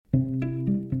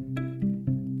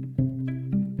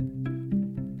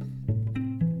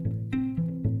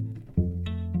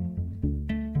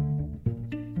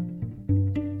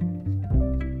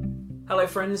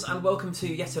friends, and welcome to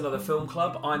yet another film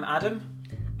club. I'm Adam.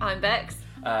 I'm Bex.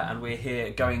 And we're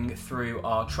here going through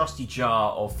our trusty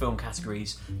jar of film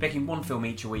categories, picking one film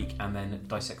each a week and then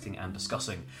dissecting and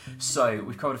discussing. So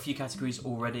we've covered a few categories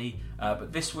already,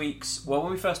 but this week's, well,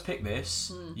 when we first picked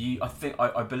this,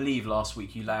 I believe last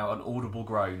week you let out an audible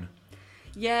groan.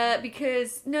 Yeah,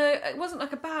 because, no, it wasn't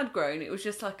like a bad groan, it was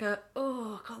just like I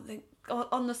can't think,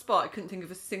 on the spot I couldn't think of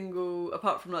a single,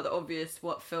 apart from like the obvious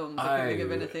what films, I couldn't think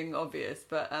of anything obvious,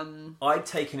 but... I'd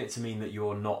taken it to mean that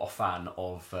you're not a fan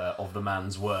of the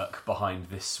man's work behind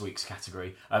this week's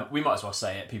category. We might as well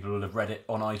say it, people will have read it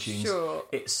on iTunes. Sure.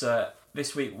 It's,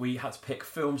 this week we had to pick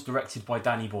films directed by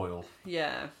Danny Boyle.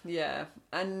 Yeah,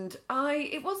 and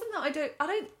it wasn't that I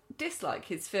don't dislike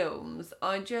his films,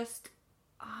 I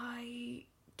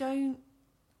don't...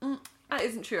 That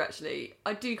isn't true, actually.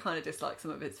 I do kind of dislike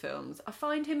some of his films. I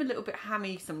find him a little bit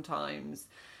hammy sometimes,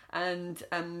 and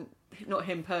not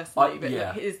him personally, but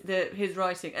his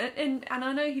writing. And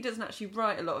I know he doesn't actually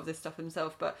write a lot of this stuff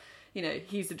himself, but you know,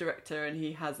 he's a director and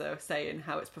he has a say in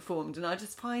how it's performed. And I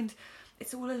just find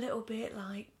it's all a little bit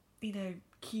like, you know,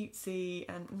 cutesy,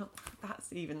 and not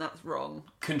that's wrong.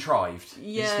 Contrived.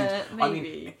 Yeah,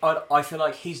 maybe. I mean, I feel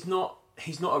like he's not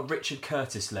at Richard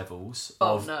Curtis levels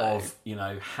of you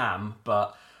know, ham,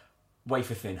 but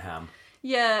wafer thin ham.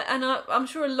 Yeah, and I'm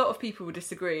sure a lot of people would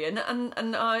disagree, and I'm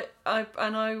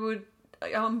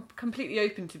completely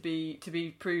open to be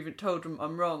told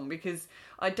I'm wrong, because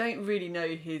I don't really know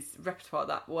his repertoire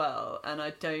that well, and I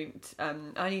don't.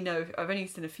 I've only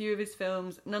seen a few of his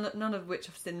films, none of which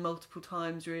I've seen multiple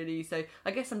times really. So I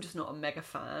guess I'm just not a mega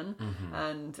fan,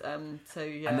 and so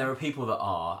yeah. And there are people that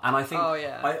are, and I think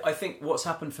I think what's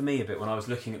happened for me a bit when I was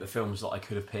looking at the films that I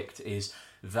could have picked is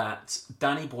that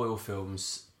Danny Boyle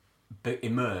films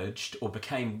emerged or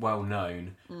became well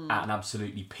known at an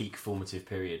absolutely peak formative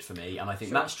period for me, and I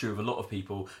think that's true of a lot of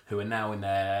people who are now in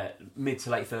their mid to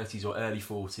late 30s or early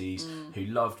 40s who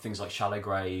loved things like Shallow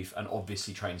Grave and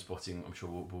obviously Trainspotting, I'm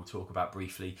sure we'll talk about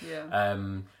briefly.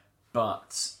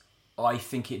 But I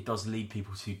think it does lead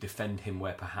people to defend him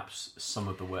where perhaps some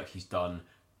of the work he's done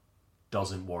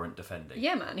doesn't warrant defending.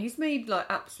 Yeah, man, he's made like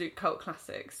absolute cult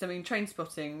classics. I mean,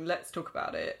 Trainspotting, let's talk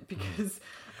about it, because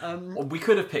we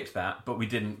could have picked that, but we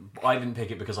didn't. I didn't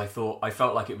pick it because I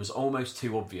felt like it was almost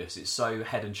too obvious. It's so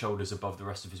head and shoulders above the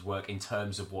rest of his work in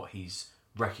terms of what he's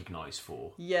recognised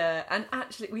for. Yeah, and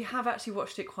actually we have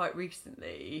watched it quite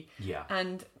recently. Yeah.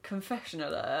 And confession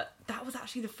alert, that was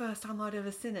actually the first time I'd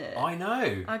ever seen it. I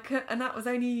know. And that was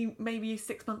only maybe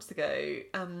 6 months ago.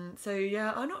 So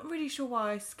yeah, I'm not really sure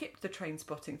why I skipped the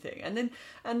Trainspotting thing.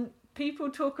 And people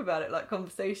talk about it like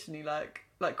conversationally, like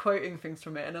quoting things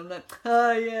from it, and I'm like,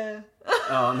 oh yeah.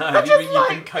 Oh no, you've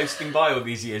been coasting by all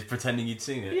these years pretending you'd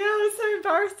seen it. Yeah, I was so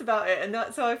embarrassed about it,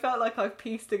 and so I felt like I've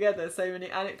pieced together so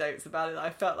many anecdotes about it that I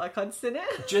felt like I'd seen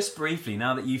it. Just briefly,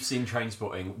 now that you've seen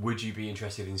Trainspotting, would you be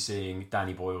interested in seeing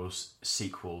Danny Boyle's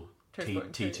sequel,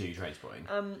 T2 Trainspotting?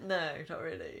 No, not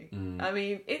really. I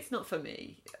mean, it's not for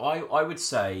me. I would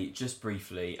say, just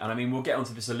briefly, and I mean, we'll get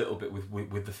onto this a little bit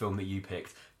with the film that you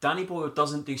picked, Danny Boyle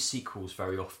doesn't do sequels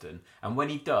very often, and when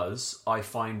he does, I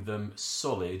find them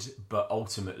solid, but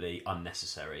ultimately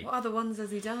unnecessary. What other ones has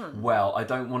he done? Well, I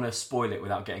don't want to spoil it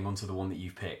without getting onto the one that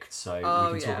you've picked, so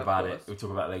we can talk about it. We'll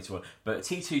talk about it later on. But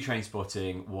T2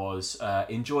 Trainspotting was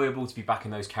enjoyable to be back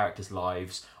in those characters'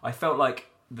 lives. I felt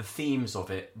like the themes of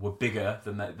it were bigger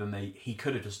than he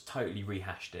could have just totally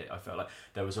rehashed it. I felt like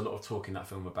there was a lot of talk in that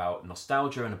film about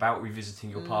nostalgia and about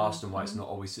revisiting your past and why it's not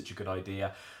always such a good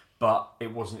idea, but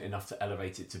it wasn't enough to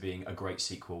elevate it to being a great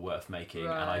sequel worth making.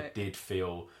 Right. And I did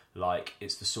feel like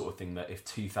it's the sort of thing that if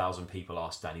 2,000 people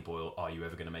asked Danny Boyle, are you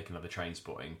ever going to make another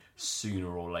Trainspotting, sooner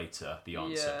or later the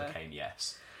answer became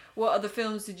yes. What other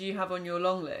films did you have on your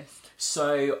long list?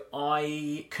 So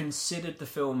I considered the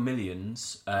film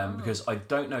Millions because I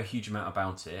don't know a huge amount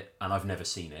about it, and I've never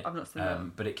seen it. I've not seen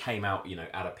it. But it came out, you know,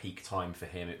 at a peak time for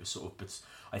him. It was sort of,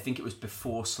 I think it was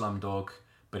before Slumdog,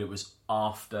 but it was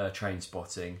after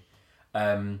Trainspotting.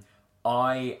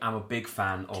 I am a big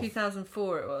fan of...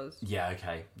 2004 it was. Yeah,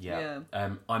 okay, yeah.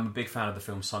 I'm a big fan of the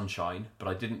film Sunshine, but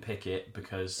I didn't pick it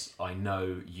because I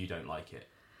know you don't like it.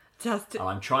 And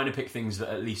I'm trying to pick things that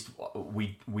at least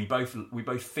we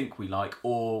both think we like,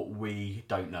 or we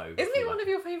don't know. Isn't it one of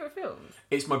your favourite films?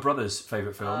 It's my brother's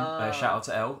favourite film. Shout out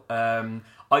to Elle.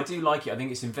 I do like it. I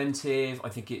think it's inventive. I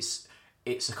think it's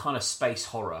a kind of space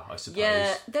horror, I suppose.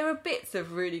 Yeah, there are bits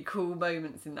of really cool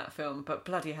moments in that film, but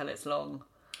bloody hell, it's long.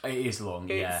 It is long,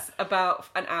 It's about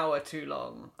an hour too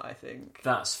long, I think.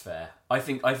 That's fair. I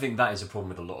think that is a problem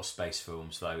with a lot of space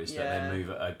films, though, is that they move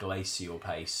at a glacial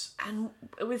pace. And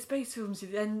with space films,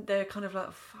 then they're kind of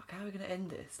like, fuck, how are we going to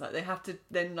end this? Like, they have to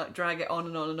then like drag it on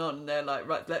and on and on. And they're like,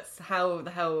 right, how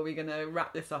the hell are we going to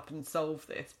wrap this up and solve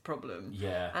this problem?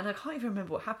 Yeah. And I can't even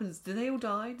remember what happens. Do they all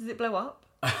die? Does it blow up?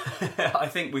 I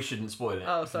think we shouldn't spoil it.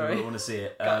 Oh, sorry. We want to see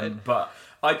it. But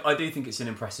I do think it's an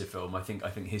impressive film. I think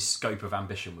his scope of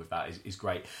ambition with that is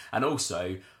great. And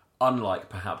also, unlike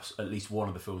perhaps at least one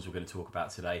of the films we're going to talk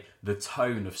about today, the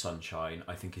tone of Sunshine,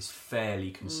 I think, is fairly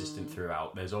consistent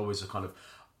throughout. There's always a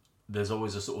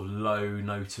sort of low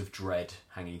note of dread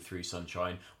hanging through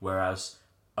Sunshine, whereas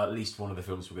at least one of the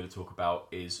films we're going to talk about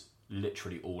is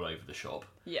literally all over the shop.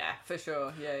 Yeah, for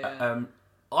sure. Yeah.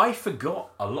 I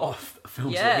forgot a lot of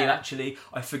films that he actually...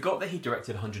 I forgot that he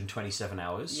directed 127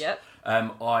 Hours. Yep.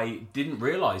 I didn't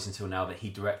realise until now that he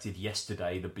directed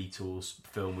Yesterday, the Beatles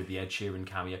film with the Ed Sheeran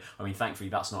cameo. I mean, thankfully,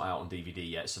 that's not out on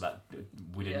DVD yet, so that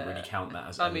we didn't really count that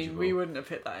as eligible. I mean, we wouldn't have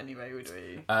hit that anyway, would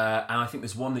we? And I think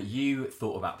there's one that you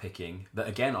thought about picking that,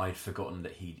 again, I'd forgotten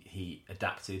that he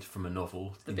adapted from a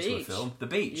novel into a film. The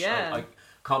Beach. Yeah. I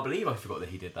can't believe I forgot that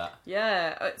he did that.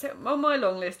 Yeah. So on my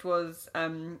long list was...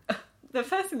 the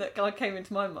first thing that came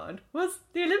into my mind was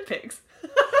the Olympics.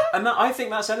 And I think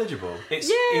that's eligible. It's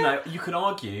you could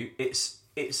argue it's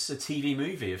a TV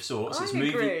movie of sorts. I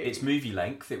agree. It's movie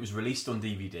length. It was released on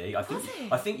DVD.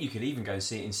 I think you could even go and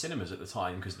see it in cinemas at the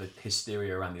time because the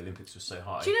hysteria around the Olympics was so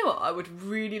high. Do you know what? I would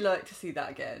really like to see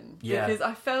that again. Yeah. Because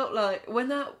I felt like when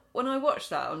I watched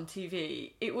that on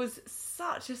TV, it was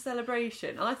such a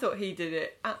celebration. I thought he did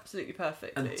it absolutely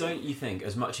perfectly. And don't you think,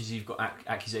 as much as you've got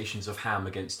accusations of ham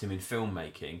against him in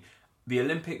filmmaking, the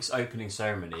Olympics opening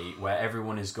ceremony, where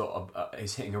everyone is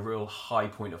hitting a real high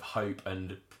point of hope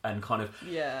and kind of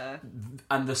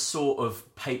and the sort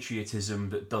of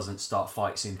patriotism that doesn't start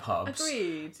fights in pubs.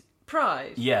 Agreed.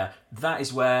 Pride. Yeah, that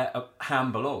is where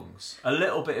ham belongs. A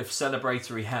little bit of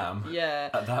celebratory ham. Yeah.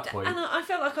 At that point. And I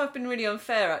felt like I've been really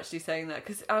unfair actually saying that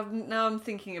because now I'm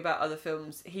thinking about other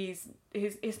films.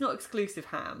 It's not exclusive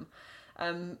ham,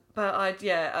 but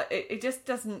it just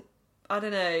doesn't. I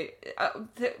don't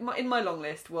know. In my long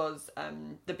list was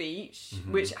The Beach,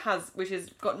 which has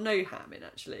got no ham in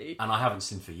actually, and I haven't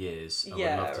seen for years. I would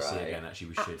love to see it again. Actually,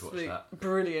 we should watch that.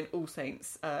 Brilliant All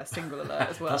Saints single alert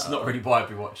as well. That's not really why I'd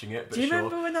be watching it. But do you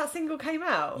remember when that single came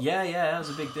out? Yeah, that was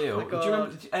a big deal. Oh my God. Do you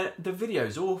remember the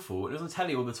video's awful? It doesn't tell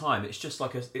you all the time. It's just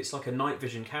like a night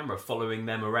vision camera following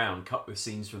them around, cut with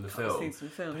scenes from the film.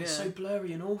 But it's so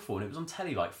blurry and awful, and it was on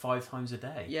telly like 5 times a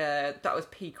day. Yeah, that was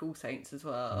peak All Saints as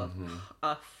well.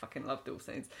 I fucking loved All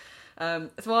Saints.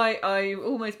 So I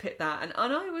almost picked that, and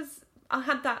I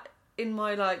had that in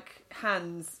my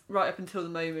hands right up until the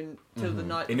moment, till the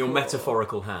night. In before. your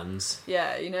metaphorical hands.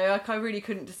 Yeah, I really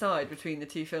couldn't decide between the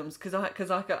two films because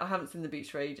I haven't seen The Beach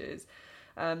for ages.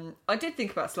 I did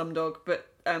think about Slumdog, but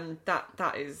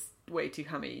that is way too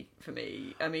hammy for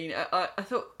me. I mean, I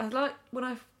thought when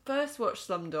I first watched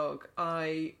Slumdog,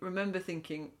 I remember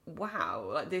thinking,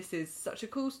 wow, this is such a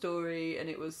cool story, and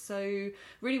it was so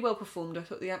really well performed. I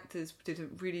thought the actors did a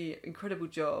really incredible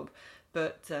job,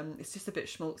 but it's just a bit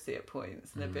schmaltzy at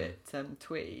points and a bit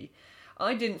twee.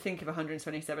 I didn't think of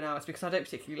 127 Hours because I don't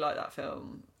particularly like that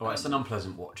film. Oh, it's an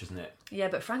unpleasant watch, isn't it? Yeah,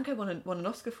 but Franco won an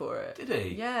Oscar for it. Did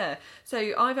he? Yeah.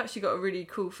 So I've actually got a really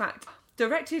cool fact.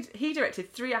 He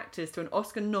directed 3 actors to an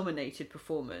Oscar-nominated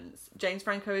performance. James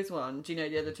Franco is one. Do you know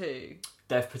the other 2?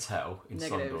 Dev Patel in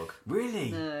Slumdog. Really?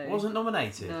 No. Wasn't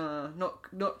nominated? No,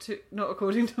 not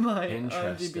according to my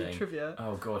IMDb trivia.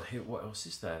 Oh God, what else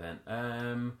is there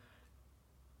then?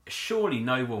 Surely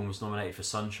no one was nominated for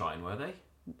Sunshine, were they?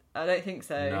 I don't think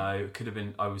so. No, it could have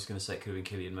been. I was going to say it could have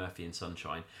been Cillian Murphy in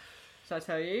Sunshine. Shall I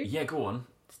tell you? Yeah, go on.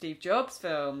 Steve Jobs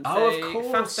film. Oh, of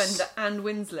course. Fassbender and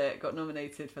Winslet got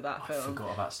nominated for that film. I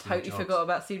forgot about Steve Jobs. Totally forgot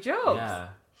about Steve Jobs. Yeah.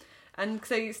 And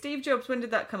so Steve Jobs, when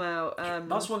did that come out?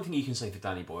 That's one thing you can say for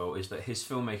Danny Boyle is that his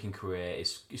filmmaking career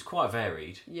is quite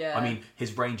varied. Yeah. I mean,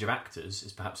 his range of actors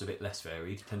is perhaps a bit less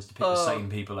varied. He tends to pick the same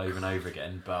people over and over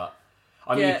again, but...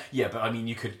 I mean,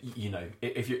 you could,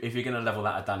 if you're going to level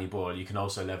that at Danny Boyle, you can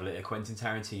also level it at Quentin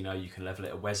Tarantino. You can level it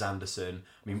at Wes Anderson.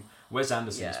 I mean, Wes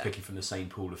Anderson is picking from the same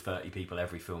pool of 30 people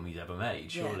every film he's ever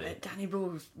made. Surely, but Danny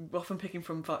Boyle's often picking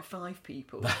from 5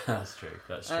 people. That's true.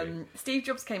 That's true. Steve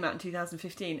Jobs came out in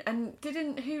 2015, and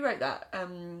who wrote that?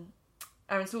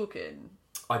 Aaron Sorkin.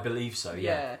 I believe so.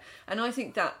 Yeah. And I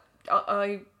think that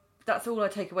I that's all I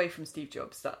take away from Steve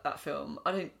Jobs, that film.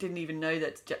 I didn't even know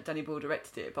that Danny Boyle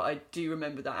directed it, but I do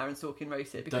remember that Aaron Sorkin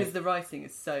wrote it because the writing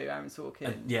is so Aaron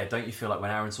Sorkin. Don't you feel like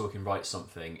when Aaron Sorkin writes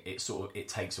something, it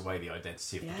takes away the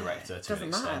identity of the director to an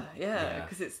extent? Doesn't matter,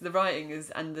 because it's the writing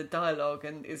and the dialogue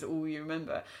is all you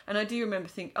remember. And I do remember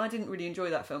I didn't really enjoy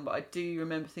that film, but I do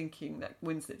remember thinking that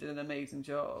Winslet did an amazing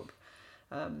job.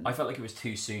 I felt like it was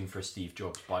too soon for a Steve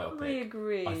Jobs biopic. I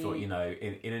agree. I thought, in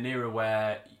an era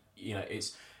where,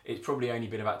 it's probably only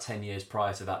been about 10 years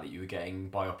prior to that you were getting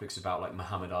biopics about like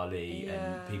Muhammad Ali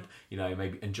and people,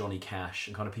 maybe and Johnny Cash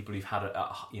and kind of people who've had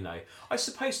I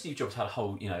suppose Steve Jobs had a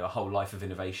whole life of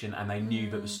innovation, and they knew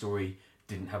that the story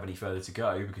didn't have any further to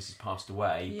go because he's passed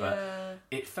away. But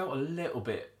it felt a little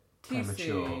bit too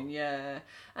premature. Soon,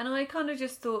 and I kind of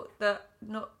just thought that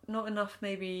not enough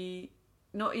maybe.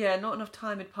 Not enough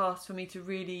time had passed for me to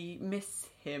really miss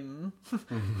him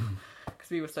because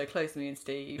we were so close, me and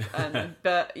Steve.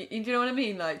 But do you know what I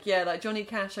mean? Like Johnny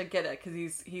Cash, I get it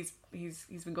because he's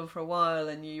been gone for a while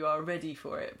and you are ready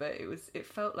for it. But it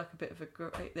felt like a bit of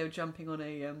they were jumping on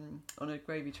a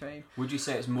gravy train. Would you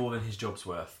say it's more than his job's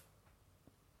worth?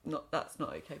 That's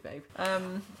not okay, babe.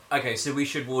 Okay, so we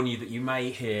should warn you that you may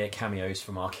hear cameos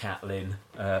from our cat Lynn,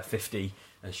 50,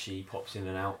 as she pops in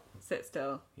and out. Sit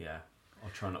still. Yeah. I'll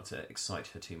try not to excite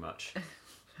her too much.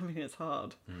 I mean, it's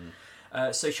hard.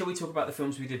 So shall we talk about the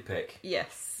films we did pick?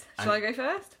 Yes. Shall I go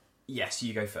first? Yes,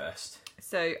 you go first.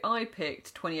 So I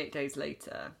picked 28 Days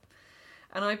Later.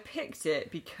 And I picked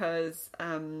it because,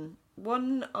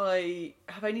 one, I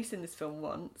have only seen this film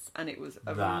once, and it was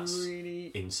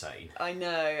really... insane. I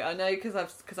know, because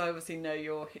I obviously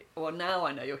know now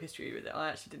I know your history with it. I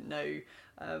actually didn't know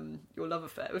your love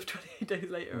affair with 28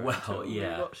 Days Later until we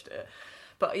watched it.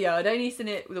 But I'd only seen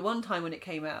it the one time when it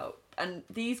came out. And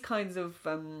these kinds of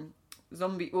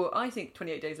zombie... Well, I think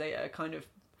 28 Days Later kind of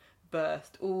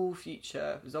birthed all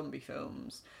future zombie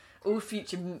films. All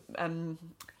future...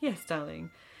 yes, darling.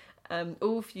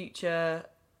 All future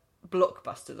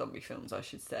blockbuster zombie films, I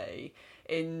should say,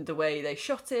 in the way they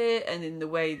shot it and in the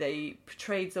way they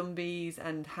portrayed zombies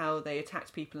and how they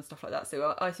attacked people and stuff like that.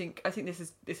 So I think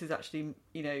this is actually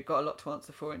got a lot to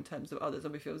answer for in terms of other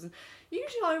zombie films. And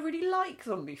usually I really like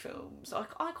zombie films.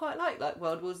 I quite like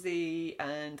World War Z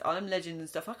and I Am Legend and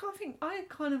stuff. I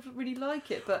kind of really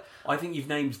like it. But I think you've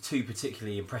named two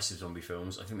particularly impressive zombie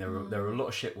films. I think there are a lot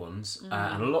of shit ones,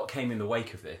 and a lot came in the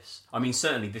wake of this. I mean,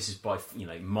 certainly this is by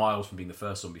miles from being the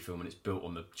first zombie film, and it's built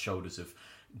on the shoulders of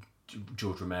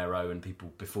George Romero and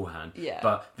people beforehand. Yeah.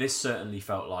 But this certainly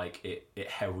felt like it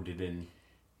heralded in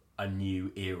a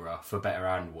new era, for better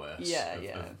and worse,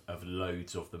 of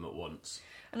loads of them at once.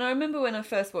 And I remember when I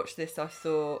first watched this, I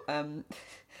thought,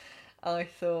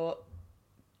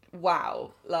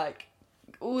 wow, like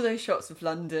all those shots of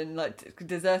London, like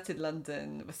deserted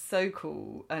London, was so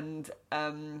cool. And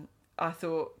I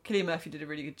thought Cillian Murphy did a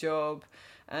really good job,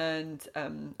 and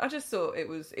I just thought it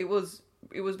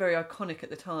was very iconic at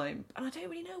the time, and I don't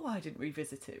really know why I didn't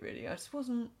revisit it. Really, I just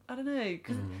wasn't. I don't know.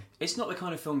 Cause it's not the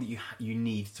kind of film that you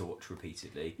need to watch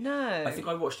repeatedly. No, I think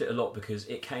I watched it a lot because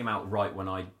it came out right when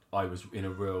I was in a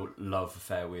real love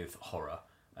affair with horror.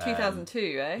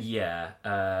 2002, eh? Yeah,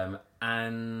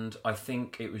 and I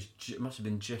think it must have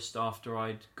been just after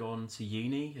I'd gone to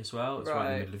uni as well. It was right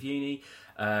in the middle of uni.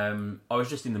 I was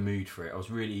just in the mood for it. It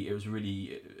was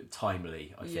really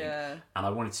timely, I think. Yeah. And I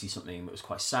wanted to see something that was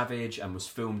quite savage and was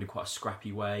filmed in quite a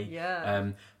scrappy way.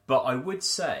 Yeah. But I would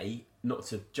say, not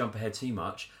to jump ahead too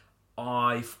much,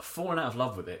 I've fallen out of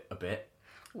love with it a bit.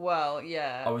 Well,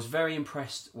 yeah. I was very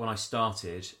impressed when I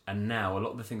started, and now a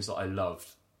lot of the things that I loved,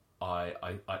 I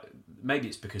maybe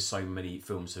it's because so many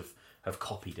films have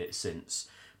copied it since,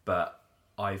 but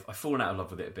I've fallen out of love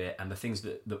with it a bit, and the things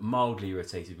that mildly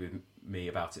irritated with me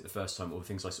about it the first time, or the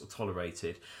things I sort of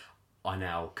tolerated, I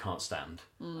now can't stand.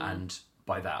 And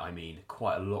by that I mean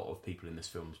quite a lot of people in this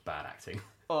film's bad acting.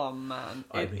 Oh man,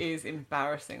 it is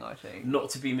embarrassing, I think. Not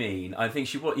to be mean, I think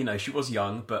she was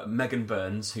young, but Megan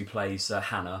Burns, who plays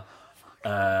Hannah,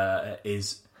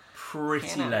 is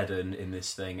pretty leaden in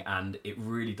this thing, and it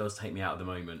really does take me out of the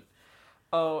moment.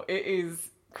 Oh, it is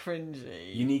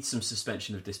cringy. You need some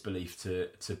suspension of disbelief to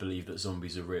believe that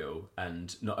zombies are real,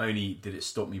 and not only did it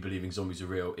stop me believing zombies are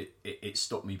real, it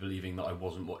stopped me believing that I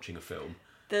wasn't watching a film.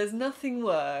 There's nothing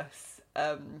worse.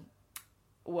 There's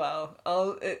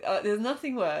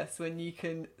nothing worse when you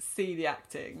can see the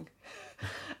acting.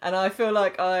 And I feel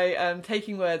like I am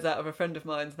taking words out of a friend of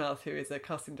mine's mouth who is a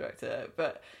casting director,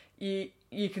 but you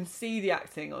can see the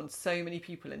acting on so many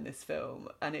people in this film,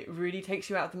 and it really takes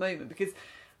you out of the moment, because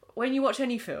when you watch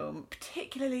any film,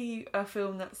 particularly a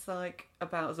film that's like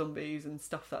about zombies and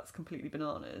stuff that's completely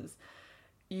bananas,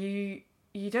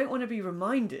 you don't want to be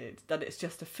reminded that it's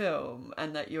just a film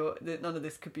and that none of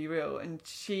this could be real. And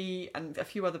she and a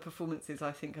few other performances,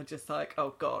 I think, are just like,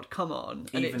 oh God, come on.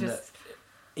 And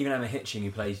even Emma Hitching,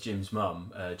 who plays Jim's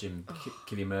mum,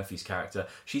 Cillian Murphy's character,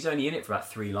 she's only in it for about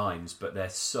 3 lines, but they're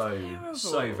so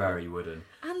very wooden.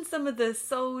 And some of the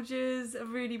soldiers are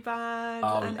really bad.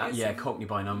 Cockney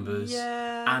by numbers.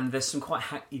 Yeah. And there's some quite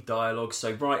hackney dialogue.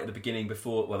 So right at the beginning, there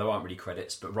aren't really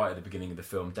credits, but right at the beginning of the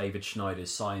film, David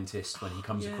Schneider's scientist, when he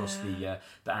comes across the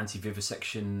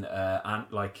anti-vivisection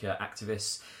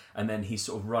activists, and then he's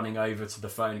sort of running over to the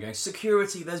phone and going,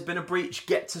 security, there's been a breach,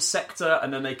 get to sector,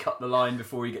 and then they cut the line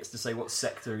before he gets to say what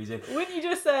sector he's in. Wouldn't you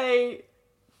just say,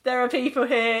 there are people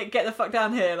here, get the fuck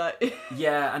down here?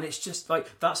 Yeah, and it's just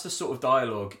like, that's the sort of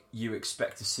dialogue you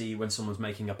expect to see when someone's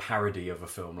making a parody of a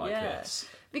film like this.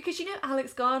 Because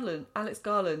Alex Garland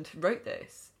wrote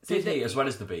this. So Did he, as well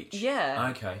as The Beach? Yeah.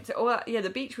 Okay. So, The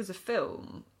Beach was a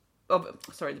film.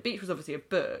 The Beach was obviously a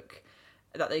book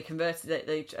that they converted,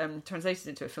 they translated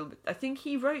into a film. But I think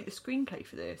he wrote the screenplay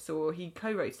for this, or he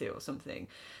co-wrote it or something.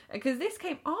 Because this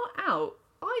came out,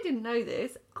 I didn't know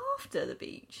this, after The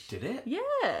Beach. Did it?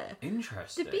 Yeah.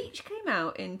 Interesting. The Beach came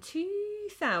out in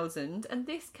 2000, and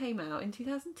this came out in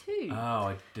 2002. Oh,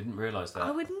 I didn't realise that.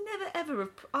 I would never, ever...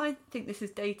 I think this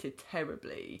is dated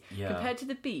terribly. Yeah. Compared to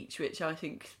The Beach, which I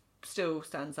think still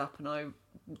stands up, and I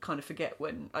kind of forget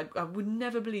when... I would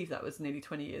never believe that was nearly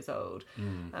 20 years old.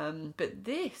 But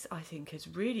this, I think, has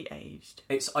really aged.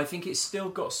 I think it's still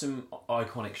got some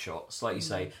iconic shots, like you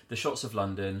say, the shots of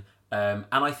London... and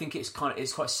I think it's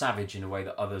quite savage in a way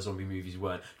that other zombie movies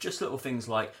weren't. Just little things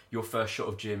like your first shot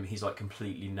of Jim, he's like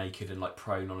completely naked and like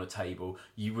prone on a table.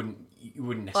 You wouldn't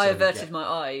necessarily. I averted my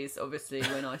eyes, obviously,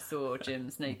 when I saw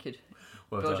Jim's naked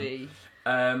body.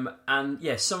 And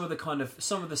yeah, some of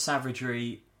the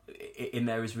savagery in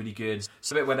there is really good.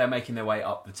 So the bit where they're making their way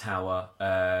up the tower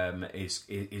is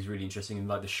really interesting, and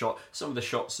like some of the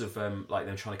shots of like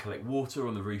them trying to collect water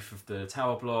on the roof of the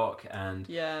tower block, and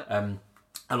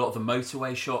a lot of the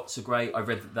motorway shots are great. I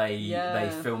read that they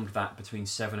filmed that between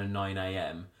 7 and 9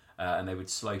 a.m. And they would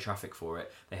slow traffic for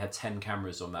it. They had 10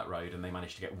 cameras on that road, and they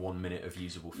managed to get 1 minute of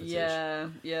usable footage.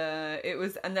 Yeah, it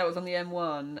was, and that was on the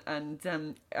M1,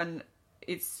 and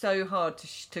it's so hard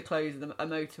to close a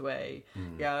motorway.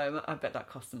 Yeah, I bet that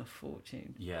cost them a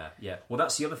fortune. Yeah. Well,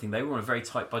 that's the other thing. They were on a very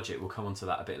tight budget. We'll come on to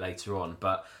that a bit later on,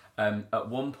 but. At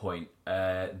one point,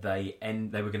 they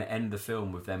were going to end the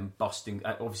film with them busting.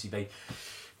 Obviously,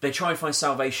 they try and find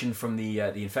salvation from the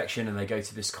infection, and they go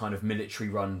to this kind of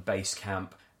military-run base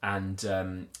camp, and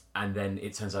then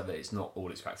it turns out that it's not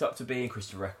all it's cracked up to be. And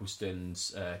Christopher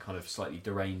Eccleston's kind of slightly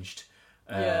deranged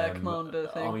commander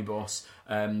thing. Army boss,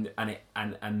 and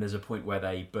there's a point where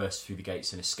they burst through the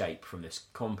gates and escape from this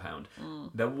compound.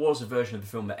 There was a version of the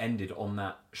film that ended on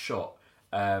that shot.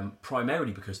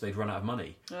 Primarily because they'd run out of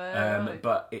money.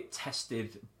 But it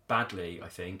tested badly, I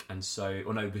think, and so...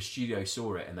 the studio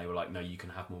saw it and they were like, no, you can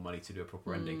have more money to do a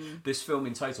proper ending. This film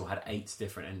in total had 8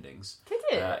 different endings. Did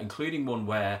it? Including one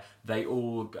where they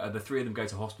all... the 3 of them go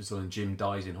to hospital and Jim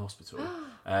dies in hospital.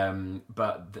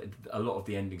 But a lot of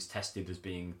the endings tested as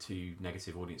being too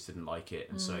negative. Audience didn't like it,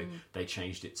 and so they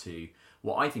changed it to...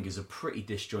 what I think is a pretty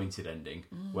disjointed ending,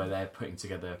 where they're putting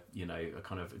together, a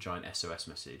kind of a giant SOS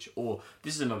message. Or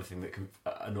this is another thing that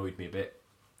annoyed me a bit.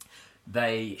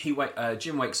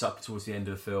 Jim wakes up towards the end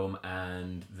of the film,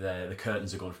 and the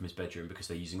curtains are gone from his bedroom because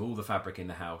they're using all the fabric in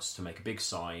the house to make a big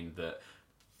sign that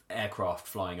aircraft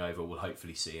flying over will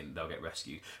hopefully see and they'll get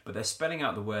rescued. But they're spelling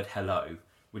out the word hello,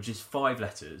 which is 5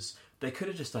 letters. They could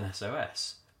have just done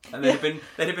SOS. And they'd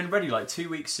have been ready like 2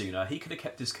 weeks sooner. He could have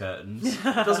kept his curtains. It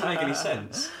doesn't make any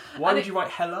sense. Why would you write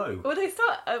hello? Well, they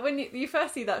start when you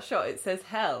first see that shot. It says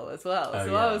hell as well.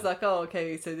 So I was like, oh,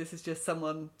 okay. So this is just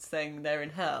someone saying they're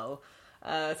in hell.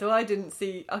 So I didn't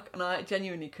see, and I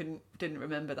genuinely didn't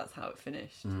remember that's how it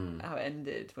finished, how it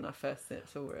ended when I first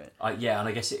saw it. And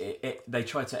I guess they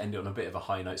tried to end it on a bit of a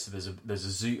high note. So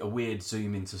there's a weird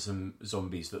zoom into some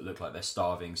zombies that look like they're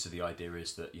starving. So the idea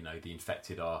is that the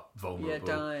infected are vulnerable,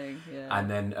 dying. Yeah. And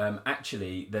then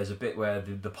actually there's a bit where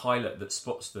the pilot that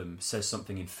spots them says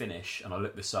something in Finnish, and I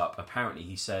looked this up. Apparently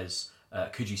he says,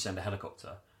 "Could you send a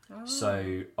helicopter?" Oh.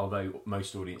 So, although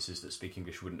most audiences that speak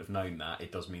English wouldn't have known that,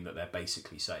 it does mean that they're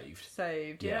basically saved.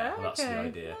 Yeah. Well, that's the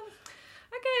idea.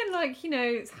 Well, again,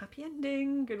 it's happy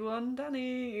ending, good one,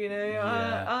 Danny.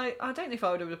 I don't know if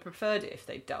I would have preferred it if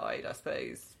they died, I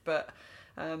suppose, but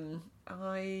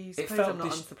I suppose I'm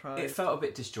not unsurprised. It felt a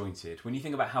bit disjointed when you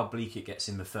think about how bleak it gets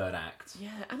in the third act. Yeah,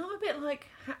 and I'm a bit like,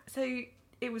 so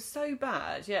it was so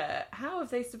bad. Yeah, how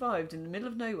have they survived in the middle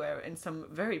of nowhere in some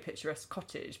very picturesque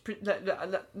cottage?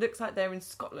 Looks like they're in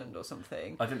Scotland or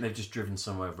something. I think they've just driven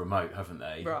somewhere remote, haven't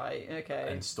they? Right. Okay.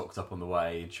 And stocked up on the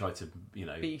way and tried to,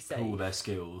 pool their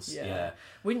skills. Yeah.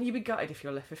 Wouldn't you be gutted if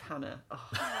you're left with Hannah?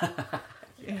 Oh.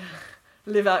 Yeah.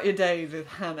 Live out your days with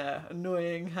Hannah,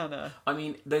 annoying Hannah. I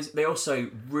mean, they also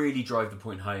really drive the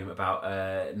point home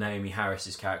about Naomi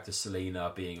Harris's character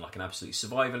Selena being like an absolute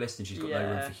survivalist, and she's got no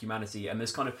room for humanity. And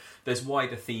there's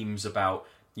wider themes about,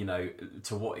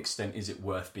 to what extent is it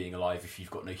worth being alive if you've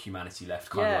got no humanity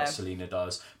left, kind of like Selena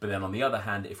does. But then on the other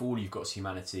hand, if all you've got is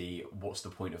humanity, what's the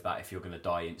point of that if you're going to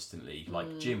die instantly,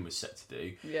 like Jim was set to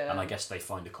do? Yeah. And I guess they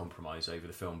find a compromise over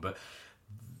the film, but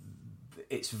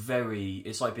it's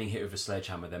like being hit with a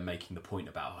sledgehammer, then making the point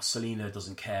about Selena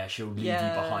doesn't care, she'll leave you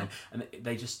behind, and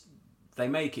they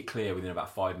make it clear within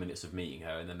about 5 minutes of meeting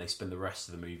her, and then they spend the rest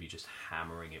of the movie just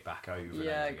hammering it back over and over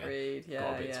again. Agreed.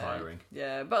 Got a bit tiring.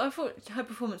 Yeah, but I thought her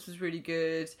performance was really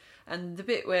good, and the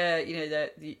bit where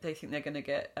they think they're going to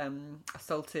get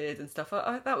assaulted and stuff,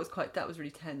 that was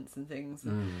really tense and things,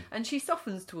 and she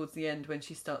softens towards the end when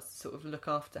she starts to sort of look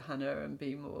after Hannah and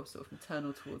be more sort of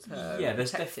maternal towards her. Yeah,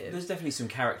 there's definitely some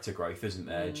character growth, isn't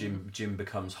there? Jim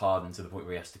becomes hardened to the point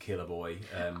where he has to kill a boy.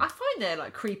 I find their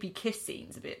like creepy kiss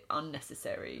scenes a bit unnecessary.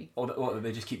 Or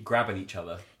they just keep grabbing each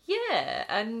other. Yeah,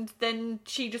 and then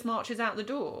she just marches out the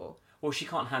door. Well, she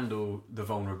can't handle the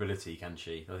vulnerability, can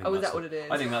she? Is that what it is?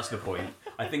 I think that's the point.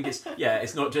 I think it's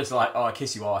not just like, I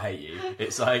kiss you, I hate you.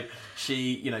 It's like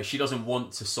she doesn't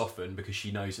want to soften because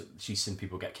she knows that she's seen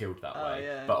people get killed that way.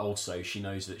 Yeah. But also she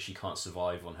knows that she can't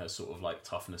survive on her sort of like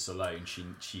toughness alone.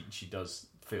 She does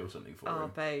feel something for him. Oh,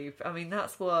 babe. I mean,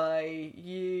 that's why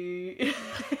you...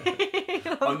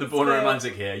 I'm the born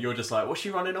romantic here. You're just like, what's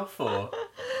she running off for?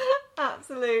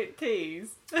 Absolute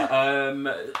tease. So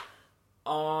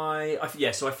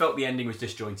I felt the ending was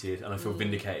disjointed, and I feel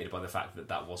vindicated by the fact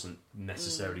that wasn't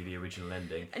necessarily the original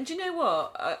ending. And do you know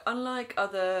what? Unlike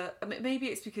other, maybe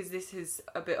it's because this is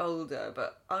a bit older,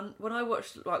 but when I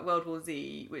watched like World War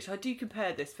Z, which I do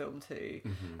compare this film to,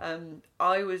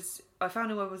 I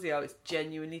found in World War Z I was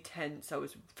genuinely tense. I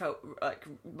felt like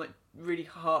really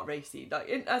heart racing,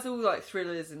 as all like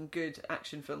thrillers and good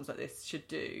action films like this should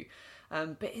do.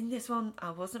 But in this one,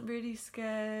 I wasn't really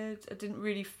scared. I didn't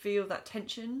really feel that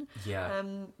tension. Yeah.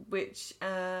 And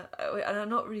I'm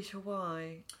not really sure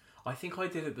why. I think I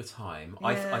did at the time.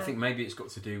 Yeah. I think maybe it's got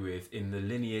to do with, in the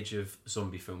lineage of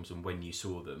zombie films and when you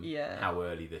saw them, how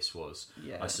early this was.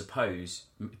 Yeah. I suppose,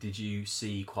 did you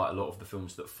see quite a lot of the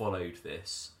films that followed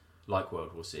this, like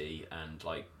World War Z and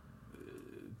like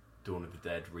Dawn of the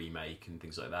Dead remake and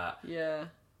things like that? Yeah.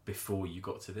 Before you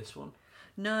got to this one?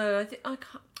 No, I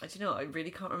can't. Do you know? I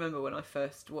really can't remember when I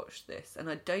first watched this, and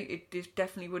it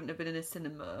definitely wouldn't have been in a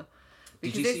cinema.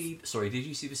 Did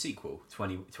you see the sequel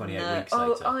 28 weeks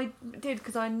later? I did,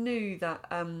 because I knew that,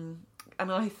 and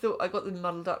I thought I got them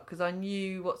muddled up because I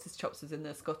knew What's His Chops was in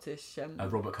the Scottish.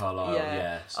 Robert Carlyle,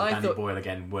 yeah. So Danny Boyle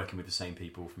again, working with the same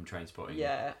people from Trainspotting.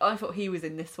 Yeah, I thought he was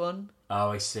in this one.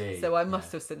 Oh, I see. So I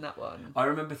must have seen that one. I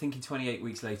remember thinking 28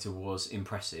 Weeks Later was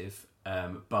impressive.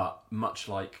 But much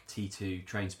like T2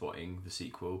 Trainspotting, the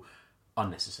sequel,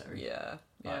 unnecessary. Yeah.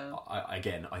 I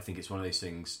think it's one of those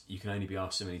things you can only be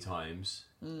asked so many times.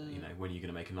 When you're going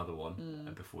to make another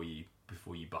one before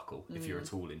you buckle, if you're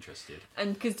at all interested.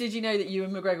 And because did you know that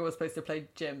Ewan McGregor was supposed to play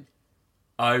Jim?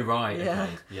 Oh right, yeah.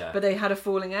 Okay. Yeah. But they had a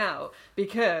falling out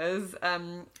because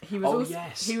he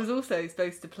was also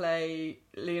supposed to play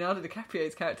Leonardo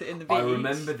DiCaprio's character in The Beach. I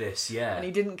remember this, yeah. And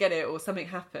he didn't get it, or something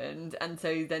happened, and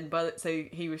so then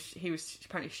he was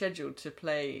apparently scheduled to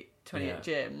play 28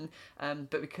 Jim,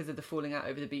 but because of the falling out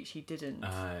over the beach, he didn't.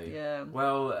 Yeah.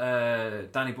 Well,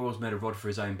 Danny Boyle's made a rod for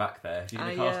his own back there. If you're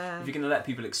going to let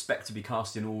people expect to be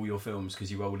cast in all your films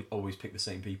because you always pick the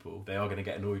same people, they are going to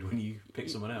get annoyed when you pick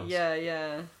someone else.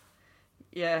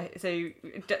 Yeah, so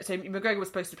McGregor was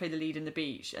supposed to play the lead in The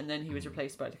Beach, and then he was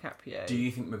replaced by DiCaprio. Do you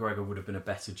think McGregor would have been a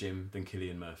better Jim than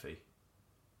Cillian Murphy?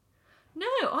 No,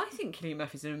 I think Cillian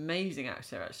Murphy's an amazing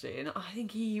actor, actually, and I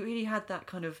think he really had that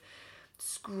kind of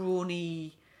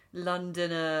scrawny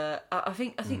Londoner. I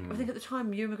think at the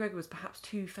time Ewan McGregor was perhaps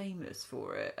too famous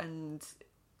for it, and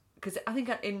because I think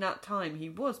in that time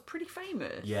he was pretty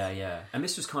famous. Yeah. And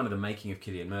this was kind of the making of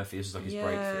Cillian Murphy. This was like his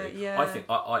breakthrough. Yeah. I think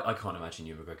I can't imagine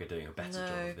Ewan McGregor doing a better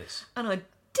job of this. And I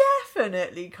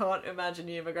definitely can't imagine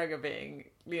Ewan McGregor being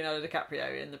Leonardo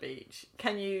DiCaprio in The Beach.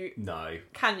 Can you? No.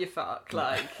 Can you fuck?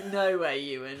 No way,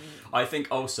 Ewan. I think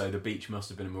also The Beach must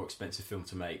have been a more expensive film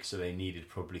to make, so they needed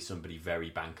probably somebody very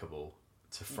bankable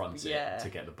to front it to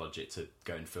get the budget to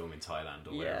go and film in Thailand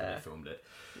or wherever they filmed it.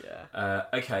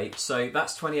 Okay, so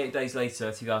that's 28 Days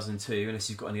Later, 2002. Unless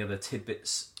you've got any other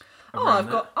tidbits. I've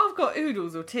got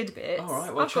oodles or tidbits. All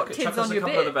right, well, chuck us a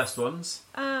couple of the best ones.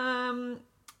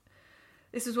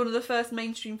 This was one of the first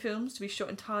mainstream films to be shot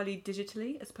entirely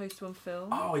digitally as opposed to on film.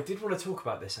 Oh, I did want to talk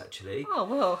about this actually. Oh,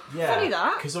 well, funny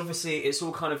that. Because obviously it's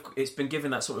all it's been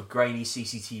given that sort of grainy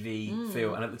CCTV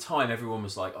feel, and at the time everyone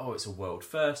was like, oh, it's a world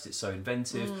first, it's so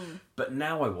inventive. But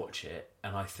now I watch it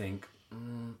and I think,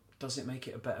 does it make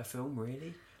it a better film,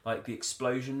 really? Like the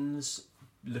explosions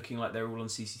looking like they're all on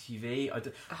CCTV. I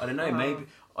don't know, maybe...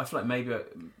 I feel like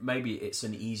maybe it's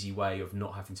an easy way of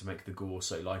not having to make the gore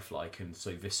so lifelike and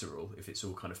so visceral if it's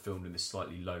all kind of filmed in this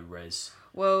slightly low-res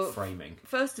framing.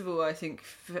 First of all, I think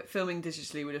filming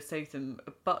digitally would have saved them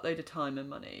a buttload of time and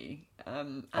money.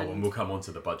 And we'll come on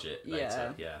to the budget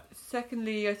later. Yeah.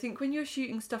 Secondly, I think when you're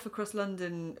shooting stuff across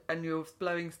London and you're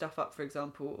blowing stuff up, for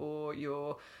example, or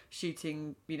you're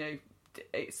shooting,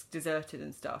 it's deserted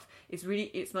and stuff, it's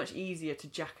much easier to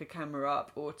jack a camera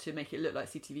up or to make it look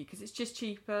like CCTV because it's just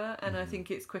cheaper, and I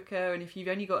think it's quicker. And if you've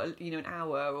only got an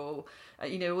hour, or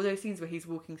all those scenes where he's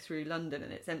walking through London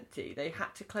and it's empty, they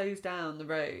had to close down the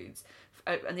roads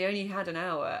and they only had an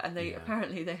hour, and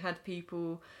apparently they had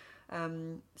people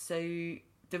so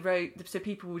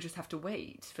people will just have to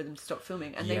wait for them to stop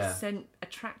filming, and they sent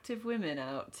attractive women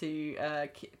out to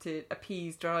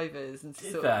appease drivers and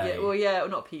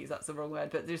not appease, that's the wrong word,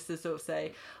 but just to sort of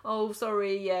say, oh,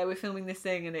 sorry, we're filming this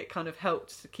thing, and it kind of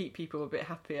helped to keep people a bit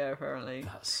happier. Apparently,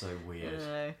 that's so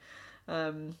weird.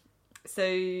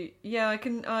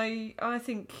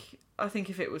 I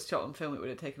think if it was shot on film, it would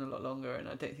have taken a lot longer, and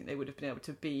I don't think they would have been able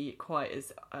to be quite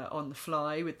as on the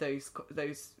fly with those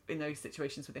in those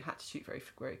situations where they had to shoot very,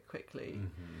 very quickly.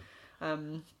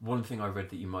 One thing I read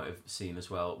that you might have seen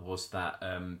as well was that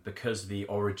because the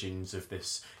origins of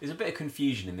this, there's a bit of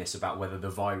confusion in this about whether the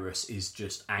virus is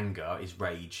just anger, is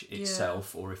rage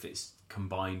itself, or if it's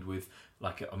combined with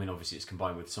obviously it's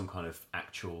combined with some kind of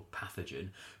actual pathogen,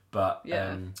 but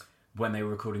when they were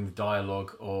recording the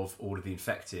dialogue of all of the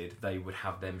infected, they would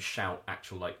have them shout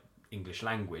actual English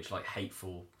language,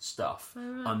 hateful stuff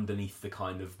underneath the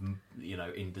kind of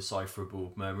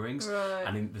indecipherable murmurings.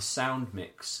 And in the sound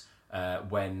mix,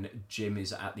 when Jim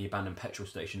is at the abandoned petrol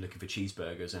station looking for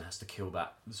cheeseburgers and has to kill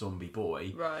that zombie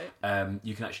boy,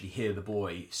 you can actually hear the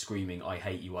boy screaming, I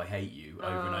hate you,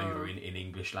 over and over in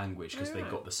English language, because they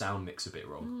got the sound mix a bit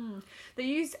wrong. They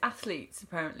used athletes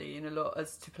apparently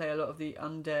to play a lot of the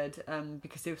undead,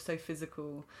 because they were so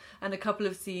physical. And a couple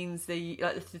of scenes, the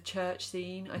church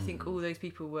scene, I think all those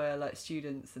people were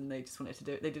students, and they just wanted to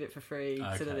do it. They did it for free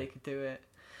so that they could do it.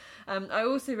 I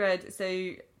also read,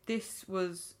 this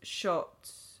was shot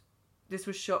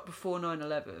before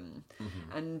 9/11,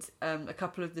 and a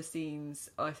couple of the scenes,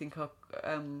 I think,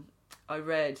 I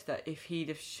read that if he'd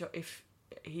have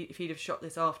shot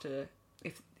this after,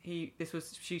 this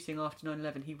was shooting after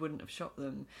 9/11, he wouldn't have shot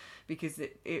them, because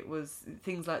it was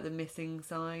things like the missing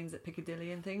signs at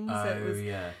Piccadilly and things. So it was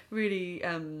really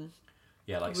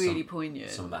really poignant.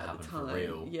 Some of that happened for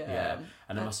real.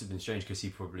 And it must have been strange because he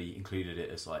probably included it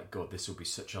as God, this will be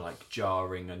such a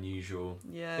jarring, unusual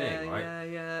thing,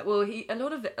 right? Well, a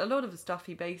lot of the stuff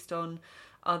he based on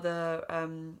other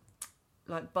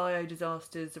bio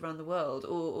disasters around the world,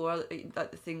 or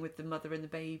the thing with the mother and the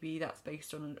baby, that's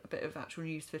based on a bit of actual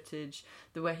news footage.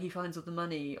 The way he finds all the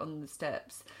money on the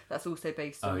steps, that's also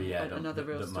based on another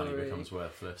real story. The money becomes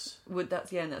worthless.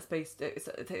 That's based.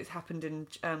 It's happened in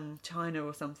China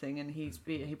or something, and he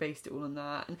based it all on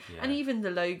that. And even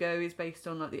the logo is based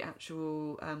on the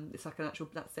actual. It's an actual.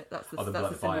 That's it. That's the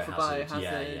symbol for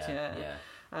biohazard.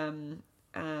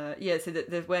 So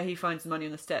where he finds the money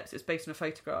on the steps, it's based on a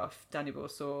photograph Danny Boyle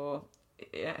saw,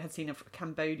 had seen of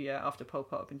Cambodia after Pol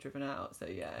Pot had been driven out. So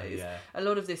a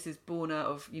lot of this is born out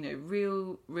of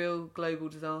real global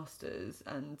disasters,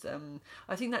 and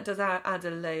I think that does add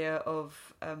a layer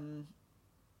of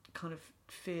kind of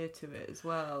fear to it as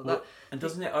well. And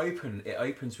doesn't it open? It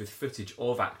opens with footage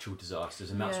of actual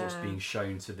disasters, and that's what's being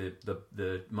shown to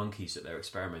the monkeys that they're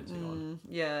experimenting on.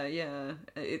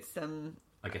 It's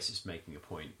I guess it's making a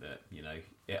point that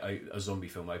a zombie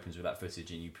film opens with that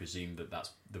footage, and you presume that that's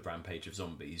the rampage of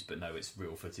zombies, but no, it's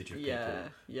real footage of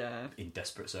people in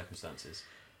desperate circumstances.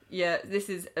 Yeah, this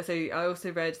is... So I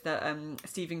also read that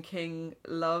Stephen King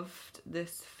loved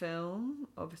this film.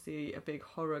 Obviously a big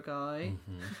horror guy.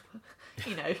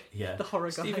 You know, the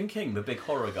horror guy. Stephen King, the big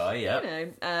horror guy, yeah. You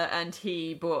know, and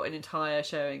he bought an entire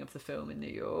showing of the film in New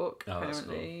York,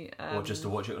 apparently. Cool. Or just to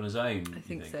watch it on his own, I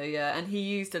think so, yeah. And he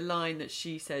used a line that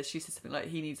she says something like,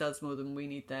 he needs us more than we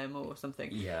need them, or something.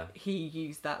 Yeah. He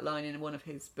used that line in one of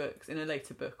his books, in a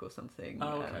later book or something.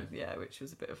 Oh, okay. Yeah, which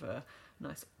was a bit of a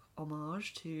nice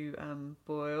homage to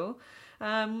Boyle.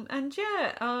 And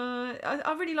yeah,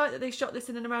 I really like that they shot this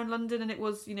in and around London, and it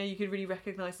was, you know, you could really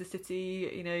recognise the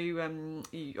city, you know,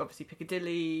 obviously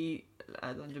Piccadilly,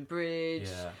 London Bridge.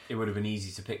 Yeah, it would have been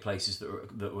easy to pick places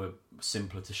that were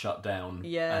simpler to shut down,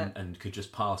 and could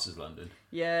just pass as London.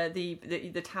 Yeah,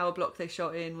 the tower block they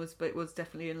shot in was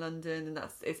definitely in London, and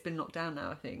it's been knocked down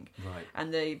now, I think. Right.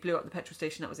 And they blew up the petrol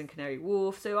station that was in Canary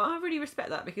Wharf. So I really respect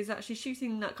that, because actually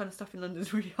shooting that kind of stuff in London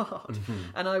is really hard.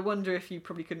 And I wonder if you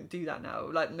probably couldn't do that now.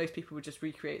 Like, most people would just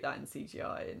recreate that in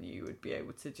CGI, and you would be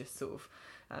able to just sort of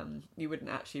you wouldn't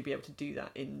actually be able to do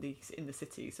that in the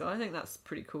city. So I think that's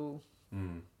pretty cool.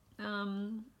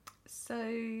 So,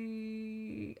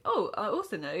 I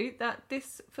also know that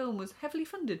this film was heavily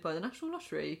funded by the National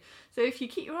Lottery. So if you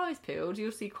keep your eyes peeled,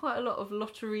 you'll see quite a lot of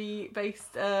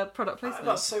lottery-based product placement.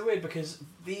 That's so weird, because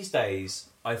these days,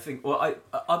 I think,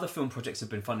 other film projects have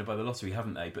been funded by the lottery,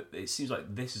 haven't they? But it seems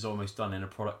like this is almost done in a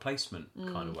product placement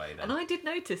kind of way. Then. And I did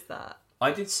notice that.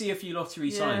 I did see a few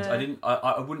lottery signs.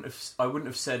 I wouldn't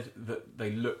have said that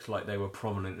they looked like they were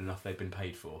prominent enough they'd been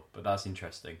paid for, but that's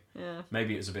interesting. Yeah.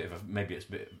 Maybe it's a bit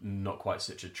not quite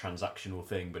such a transactional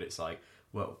thing, but it's like,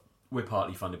 well, we're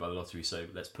partly funded by the lottery, so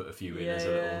let's put a few in as a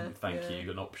little thank you,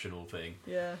 an optional thing.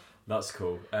 Yeah. That's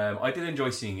cool. I did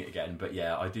enjoy seeing it again, but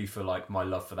yeah, I do feel like my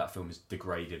love for that film has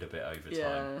degraded a bit over time.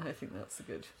 Yeah, I think that's a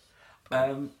good.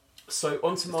 So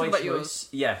on to my choice. Yours.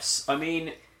 Yes, I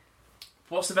mean,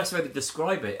 what's the best way to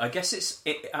describe it? I guess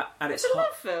at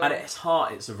its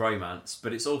heart, it's a romance,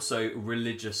 but it's also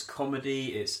religious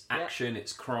comedy. It's action.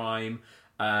 It's crime.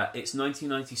 It's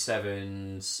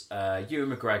 1997's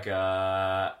Ewan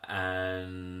McGregor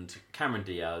and Cameron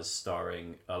Diaz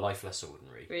starring A Life Less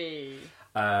Ordinary.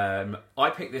 I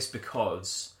picked this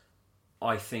because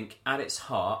I think at its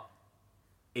heart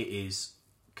it is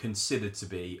considered to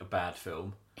be a bad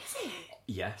film. Is it?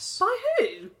 Yes. By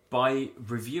who? By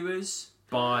reviewers.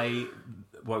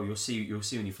 You'll see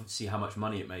when you see how much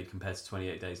money it made compared to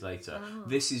 28 Days Later. Oh.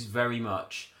 This is very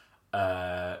much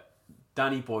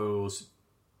Danny Boyle's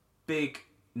big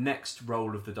next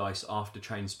roll of the dice after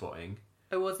Trainspotting.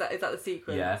 Oh, is that the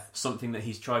sequence? Yeah, something that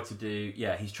he's tried to do.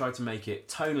 Yeah, he's tried to make it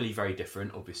tonally very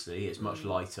different. Obviously, it's much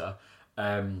lighter.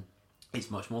 It's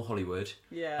much more Hollywood.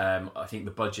 Yeah. I think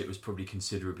the budget was probably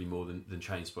considerably more than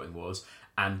Trainspotting was.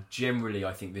 And generally,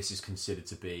 I think this is considered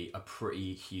to be a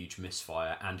pretty huge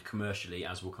misfire. And commercially,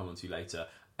 as we'll come on to later,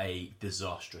 a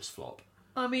disastrous flop.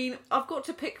 I mean, I've got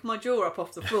to pick my jaw up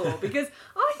off the floor because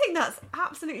I think that's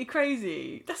absolutely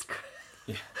crazy. That's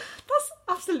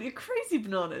absolutely crazy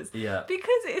bananas. Yeah. Because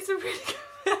it's a really good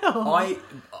film.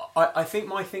 I think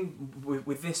my thing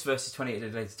with this versus 28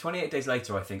 Days Later... 28 Days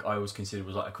Later, I think I always considered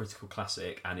was like a critical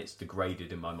classic, and it's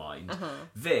degraded in my mind. Uh-huh.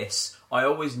 This, I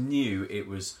always knew it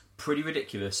was pretty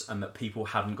ridiculous and that people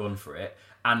hadn't gone for it,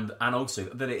 and also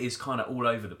that it is kind of all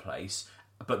over the place.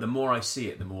 But the more I see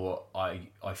it, the more I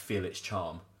feel its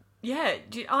charm. Yeah,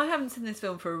 I haven't seen this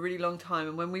film for a really long time,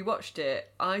 and when we watched it,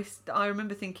 I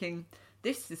remember thinking,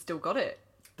 this has still got it.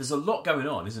 There's a lot going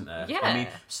on, isn't there? Yeah. I mean,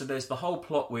 so there's the whole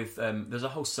plot with... there's a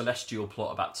whole celestial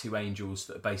plot about two angels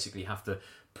that basically have to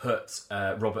put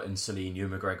Robert and Celine,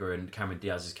 Ewan McGregor and Cameron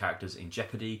Diaz's characters in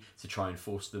jeopardy to try and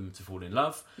force them to fall in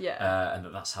love. Yeah.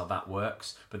 And that's how that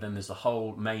works. But then there's the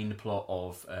whole main plot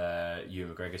of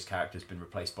Ewan McGregor's character has been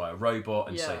replaced by a robot,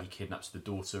 and so he kidnaps the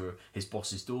daughter, his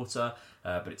boss's daughter.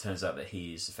 But it turns out that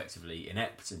he's effectively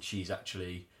inept, and she's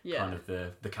actually kind of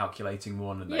the calculating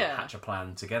one, and they hatch a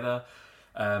plan together.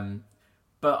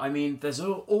 But I mean, there's an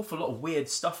awful lot of weird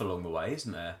stuff along the way,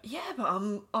 isn't there? Yeah, but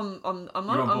I'm on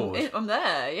board. I'm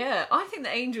there. Yeah, I think the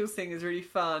angels thing is really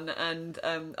fun, and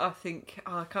I think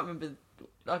I can't remember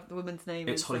the woman's name.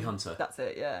 It's Holly Hunter. That's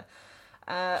it. Yeah.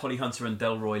 Holly Hunter and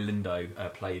Delroy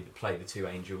Lindo play the two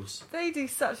angels. They do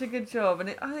such a good job,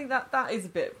 and I think that is a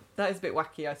bit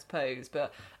wacky, I suppose.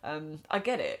 But I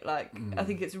get it. Like, I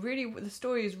think the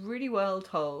story is really well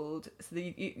told, so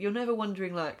that you're never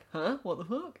wondering like, huh, what the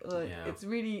fuck? Like,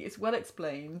 it's well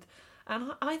explained,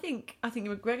 and I think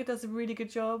McGregor does a really good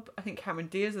job. I think Cameron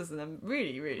Diaz does a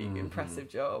really, really impressive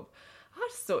job. I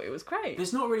just thought it was great.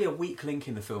 There's not really a weak link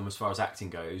in the film as far as acting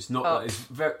goes. Not that it's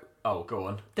very. Oh, go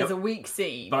on. There's a weak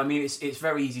scene, but I mean, it's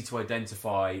very easy to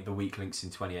identify the weak links in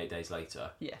 28 Days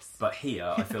Later. Yes. But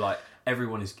here, I feel like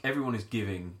everyone is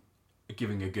giving a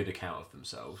good account of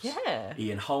themselves. Yeah.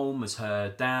 Ian Holm as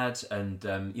her dad, and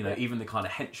even the kind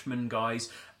of henchman guys.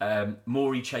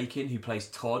 Maury Chaykin, who plays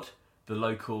Todd, the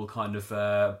local kind of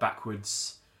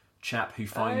backwards chap who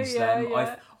finds them.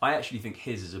 Yeah. I actually think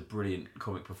his is a brilliant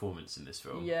comic performance in this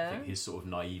film. Yeah. I think his sort of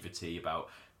naivety about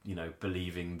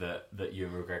believing that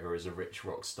Ewan McGregor is a rich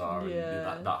rock star,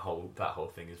 and that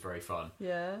whole thing is very fun.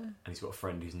 Yeah. And he's got a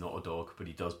friend who's not a dog, but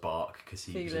he does bark because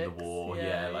he was in the war.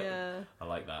 I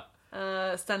like that.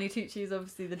 Stanley Tucci is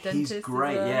obviously the dentist. He's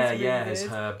great, as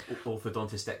her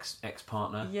orthodontist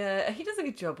ex-partner. Yeah, he does a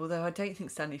good job, although I don't think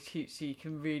Stanley Tucci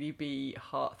can really be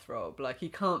heartthrob. Like, he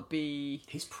can't be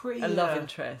he's pretty, a love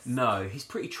interest. No, he's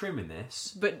pretty trim in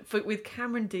this. But with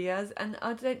Cameron Diaz, and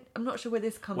I'm not sure where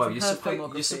this comes from her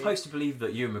filmography. You're supposed to believe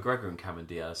that Ewan McGregor and Cameron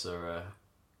Diaz are...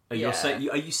 Are you saying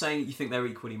that you think they're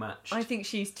equally matched? I think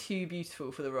she's too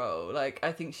beautiful for the role. Like,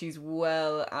 I think she's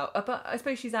well out... But I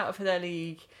suppose she's out of their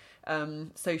league...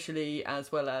 socially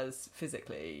as well as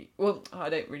physically. Well,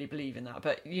 I don't really believe in that,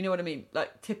 but you know what I mean.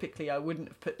 Like, typically, I wouldn't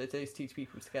have put those two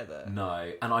people together.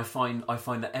 No, and I find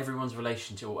that everyone's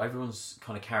relationship, or everyone's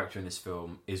kind of character in this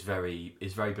film is very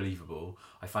believable.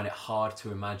 I find it hard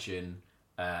to imagine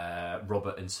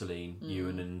Robert and Celine,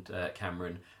 Ewan and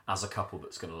Cameron, as a couple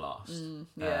that's going to last.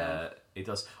 It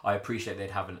does. I appreciate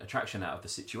they'd have an attraction out of the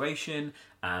situation,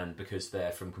 and because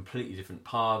they're from completely different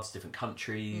paths, different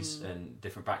countries, and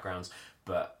different backgrounds.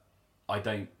 But I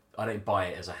don't buy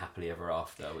it as a happily ever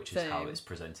after, which is how it's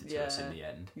presented to us in the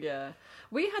end. Yeah.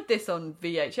 We had this on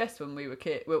VHS when we were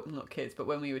kids. Well, not kids, but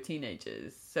when we were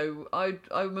teenagers. So I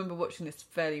remember watching this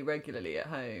fairly regularly at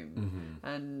home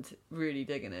and really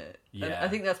digging it. Yeah. And I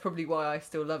think that's probably why I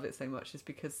still love it so much, is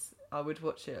because I would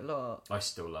watch it a lot. I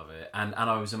still love it. And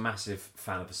I was a massive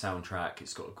fan of the soundtrack.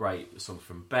 It's got a great song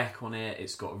from Beck on it.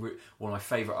 It's got one of my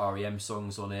favourite R.E.M.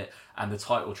 songs on it. And the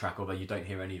title track, although you don't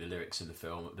hear any of the lyrics in the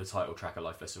film, the title track, A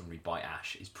Life Less Ordinary by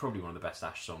Ash, is probably one of the best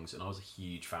Ash songs. And I was a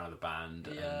huge fan of the band.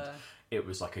 Yeah. And it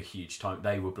was like a huge time.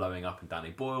 They were blowing up and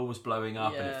Danny Boyle was blowing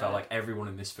up. And it felt like everyone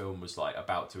in this film was like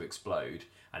about to explode.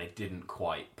 And it didn't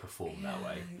quite perform that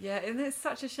way. Yeah, and it's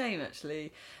such a shame,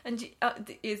 actually. And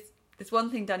there's one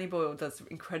thing Danny Boyle does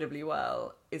incredibly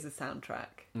well, is a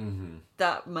soundtrack. Mm-hmm.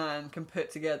 That man can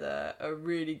put together a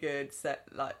really good set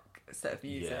of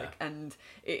music, and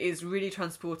it is really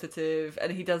transportative,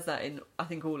 and he does that in, I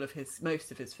think,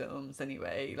 most of his films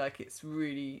anyway. Like, it's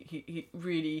really, he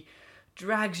really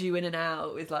drags you in and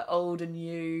out with like old and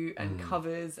new and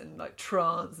covers and like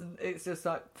trance, and it's just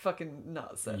like fucking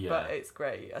nuts. But it's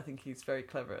great. I think he's very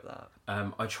clever at that.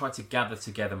 I try to gather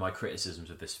together my criticisms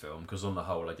of this film, because on the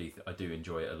whole I do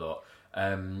enjoy it a lot.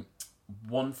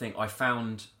 One thing, I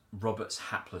found Robert's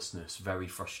haplessness very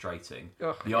frustrating.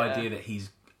 The idea that he's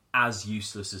as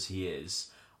useless as he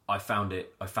is, I found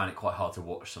it quite hard to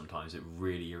watch sometimes. It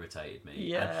really irritated me.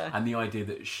 Yeah. And the idea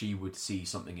that she would see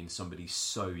something in somebody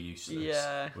so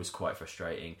useless was quite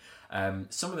frustrating.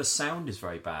 Some of the sound is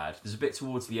very bad. There's a bit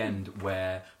towards the end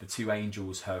where the two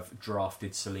angels have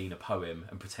drafted Celine a poem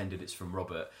and pretended it's from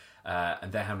Robert.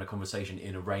 And they're having a conversation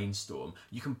in a rainstorm.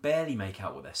 You can barely make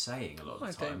out what they're saying a lot of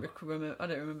the time. I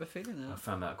don't remember feeling that. I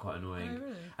found that quite annoying. Oh,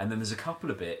 really? And then there's a couple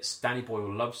of bits. Danny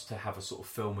Boyle loves to have a sort of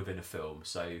film within a film.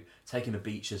 So, taking The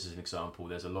Beaches as an example,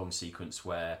 there's a long sequence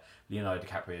where Leonardo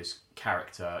DiCaprio's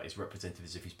character is represented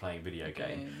as if he's playing a video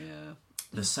game. Yeah.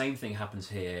 The same thing happens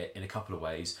here in a couple of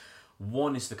ways.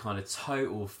 One is the kind of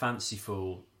total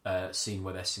fanciful scene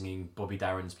where they're singing Bobby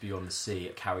Darin's Beyond the Sea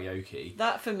at karaoke.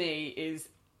 That, for me, is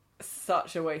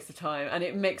such a waste of time, and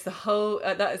it makes the whole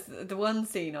that is the one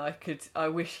scene I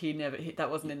wish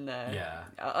that wasn't in there.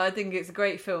 I think it's a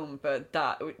great film, but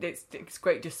it's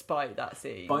great despite that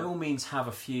scene. By all means, have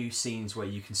a few scenes where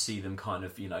you can see them kind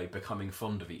of becoming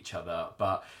fond of each other,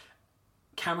 but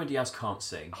Cameron Diaz can't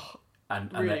sing.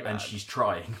 And she's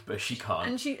trying, but she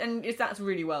can't. And that's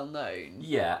really well known.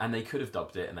 Yeah, and they could have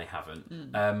dubbed it, and they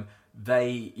haven't.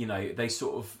 They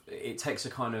sort of, it takes a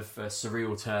kind of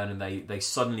surreal turn, and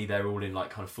they're all in like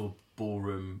kind of full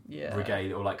ballroom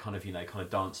brigade, or like kind of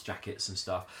dance jackets and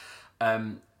stuff,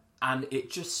 and it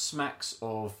just smacks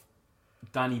of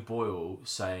Danny Boyle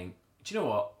saying, do you know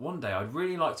what? One day I'd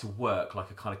really like to work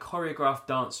like a kind of choreographed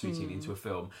dance routine into a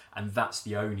film, and that's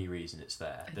the only reason it's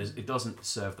there. It doesn't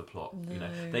serve the plot. No.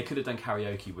 They could have done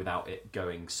karaoke without it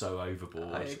going so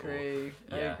overboard. I agree.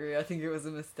 I think it was a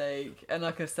mistake, and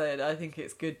like I said, I think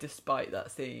it's good despite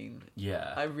that scene.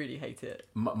 Yeah, I really hate it.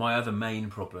 My other main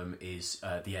problem is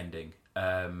the ending.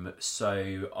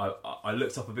 So I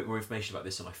looked up a bit more information about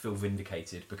this, and I feel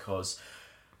vindicated because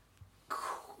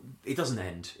it doesn't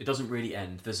end. It doesn't really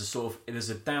end. There's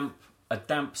a damp.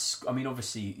 I mean,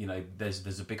 obviously, you know,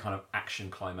 there's a big kind of action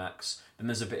climax. Then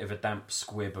there's a bit of a damp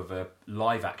squib of a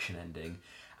live action ending,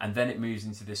 and then it moves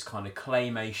into this kind of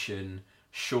claymation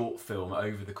short film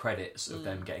over the credits of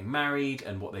them getting married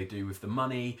and what they do with the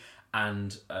money.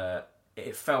 And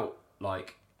it felt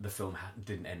like the film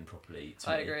didn't end properly to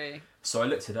me. I agree. So I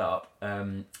looked it up,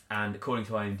 and according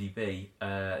to IMDb,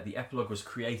 the epilogue was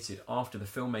created after the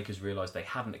filmmakers realised they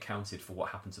hadn't accounted for what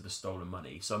happened to the stolen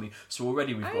money. So I mean,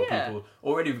 already we've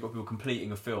got people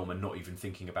completing a film and not even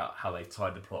thinking about how they've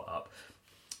tied the plot up.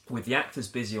 With the actors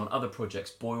busy on other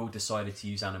projects, Boyle decided to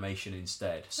use animation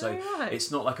instead. So it's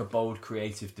not like a bold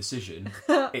creative decision.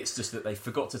 It's just that they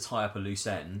forgot to tie up a loose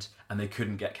end and they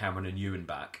couldn't get Cameron and Ewan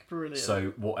back. Brilliant.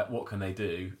 So what can they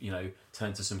do? You know,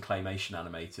 turn to some claymation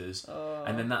animators.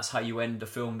 And then that's how you end a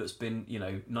film that's been, you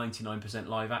know, 99%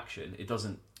 live action. It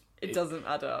doesn't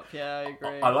add up. Yeah, I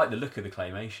agree. I like the look of the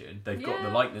claymation. They've got the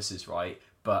likenesses right,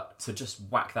 but to just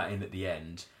whack that in at the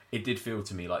end, it did feel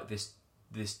to me like this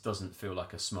doesn't feel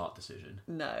like a smart decision.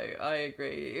 No, I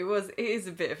agree. It is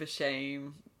a bit of a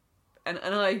shame. And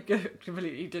I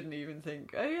completely didn't even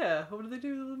think, oh yeah, what do they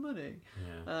do with all the money?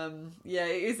 Yeah,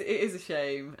 it is a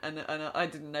shame. And I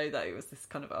didn't know that it was this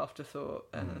kind of afterthought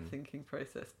and a thinking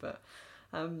process. But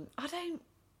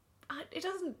it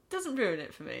doesn't ruin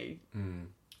it for me.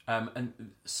 And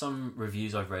some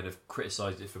reviews I've read have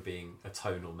criticised it for being a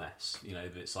tonal mess. You know,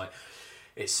 that it's like,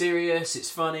 it's serious, it's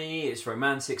funny, it's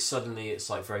romantic, suddenly it's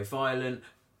like very violent.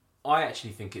 I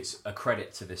actually think it's a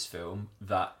credit to this film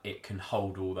that it can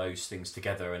hold all those things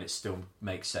together and it still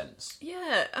makes sense.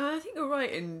 Yeah, I think you're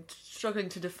right in struggling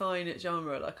to define its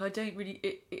genre. Like, I don't really...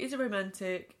 It is a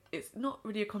romantic, it's not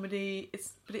really a comedy,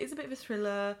 but it is a bit of a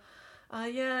thriller.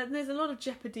 And there's a lot of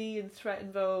jeopardy and threat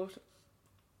involved.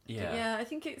 Yeah. Yeah, I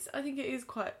think it is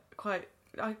quite...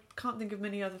 I can't think of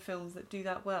many other films that do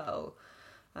that well.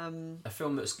 A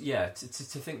film that's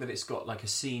to think that it's got like a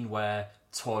scene where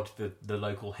Todd, the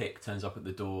local hick, turns up at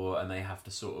the door and they have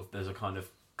to there's a kind of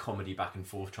comedy back and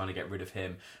forth trying to get rid of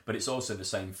him, but it's also the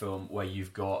same film where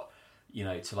you've got, you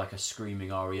know, to like a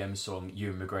screaming REM song,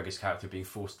 Ewan McGregor's character being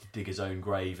forced to dig his own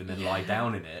grave and then lie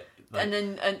down in it. Like, and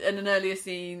then and an earlier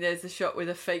scene, there's a shot with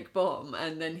a fake bomb,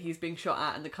 and then he's being shot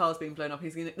at, and the car's being blown up.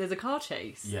 There's a car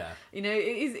chase. Yeah, you know, it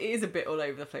is a bit all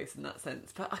over the place in that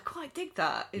sense, but I quite dig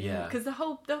that. Because the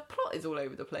plot is all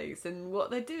over the place, and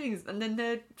what they're doing is, and then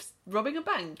they're robbing a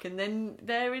bank, and then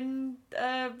they're in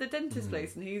the dentist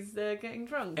place, and he's getting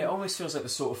drunk. It almost feels like the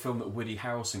sort of film that Woody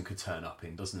Harrelson could turn up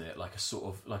in, doesn't it? Like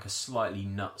a slightly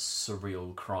nuts,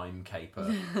 surreal crime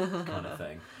caper kind of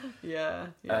thing. Yeah.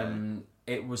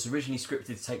 It was originally scripted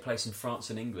to take place in France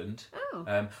and England.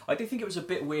 Oh. I do think it was a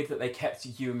bit weird that they kept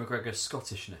Ewan McGregor's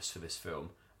Scottishness for this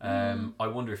film. I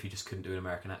wonder if he just couldn't do an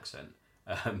American accent.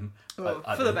 For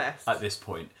the best. At this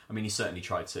point. I mean, he certainly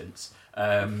tried since.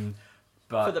 But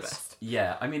for the best.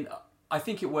 Yeah, I mean, I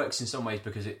think it works in some ways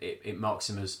because it marks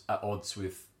him as at odds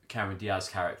with Cameron Diaz's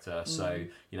character. So,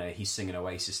 you know, he's singing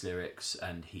Oasis lyrics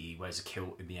and he wears a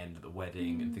kilt in the end of the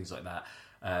wedding and things like that.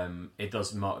 It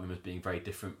does mark them as being very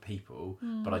different people,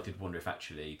 but I did wonder if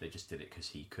actually they just did it because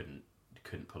he couldn't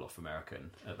pull off American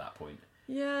at that point.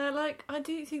 Yeah, like I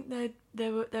do think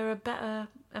there are better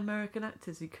American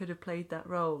actors who could have played that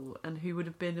role and who would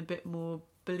have been a bit more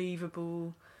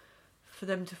believable for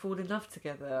them to fall in love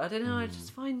together. I don't know. I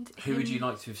just find who would you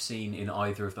like to have seen in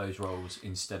either of those roles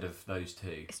instead of those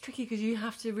two? It's tricky because you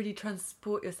have to really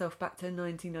transport yourself back to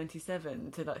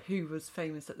 1997 to like who was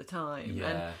famous at the time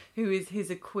and who is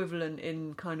his equivalent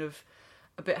in kind of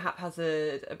a bit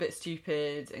haphazard, a bit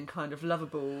stupid, and kind of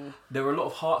lovable. There were a lot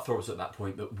of heartthrobs at that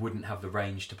point that wouldn't have the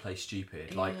range to play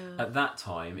stupid. Like at that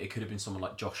time, it could have been someone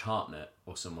like Josh Hartnett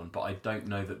or someone, but I don't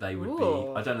know that they would be.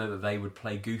 I don't know that they would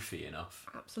play goofy enough.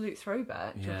 Absolute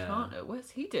throwback, Josh Hartnett.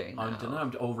 What's he doing now? I don't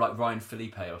know. Or like Ryan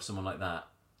Philippe or someone like that.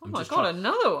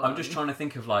 Another one. I'm just trying to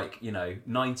think of like, you know,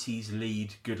 90s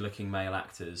lead good-looking male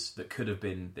actors that could have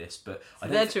been this, but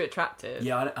they're too attractive.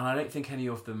 Yeah, and I don't think any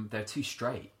of them. They're too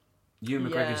straight.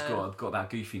 Ewan McGregor's got that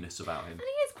goofiness about him. And he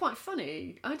is quite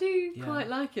funny. I do quite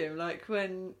like him. Like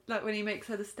when he makes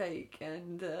her the steak,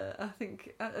 and I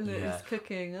think he's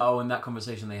cooking. Oh, and that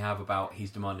conversation they have about he's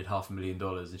demanded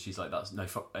 $500,000, and she's like, "That's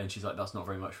that's not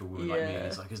very much for a woman like me." And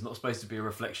it's like, it's not supposed to be a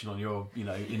reflection on your, you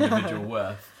know, individual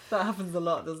worth. That happens a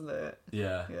lot, doesn't it?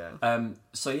 Yeah.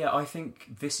 So I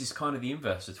think this is kind of the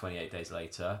inverse of 28 Days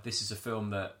Later. This is a film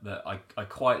that I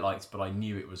quite liked, but I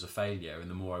knew it was a failure,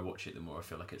 and the more I watch it, the more I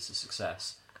feel like it's a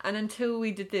success. And until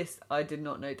we did this, I did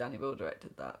not know Danny Boyle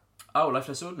directed that. Oh, Life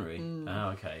Less Ordinary. Oh,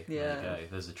 okay. Yeah. There you go.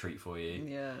 There's a treat for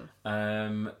you.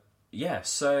 Yeah.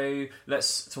 So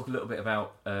let's talk a little bit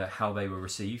about how they were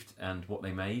received and what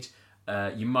they made.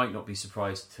 You might not be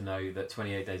surprised to know that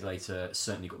 28 Days Later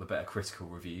certainly got the better critical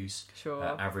reviews. Sure.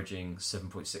 Averaging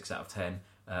 7.6 out of 10.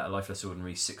 A Life Less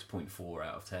Ordinary 6.4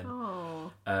 out of 10.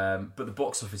 Oh. But the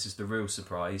box office is the real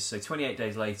surprise. So 28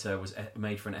 Days Later was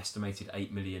made for an estimated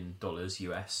 $8 million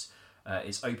US.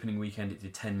 Its opening weekend it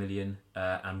did $10 million,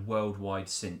 and worldwide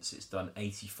since it's done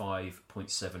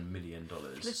 $85.7 million.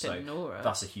 So Nora.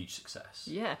 That's a huge success.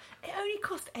 Yeah, it only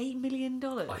cost $8 million.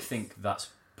 I think that's,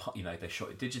 they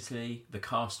shot it digitally. The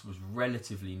cast was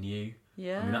relatively new.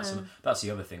 Yeah, I mean that's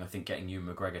the other thing. I think getting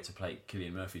Ewan McGregor to play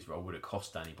Cillian Murphy's role would have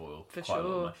cost Danny Boyle quite a lot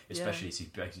of money, especially as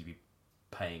he'd basically be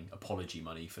paying apology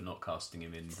money for not casting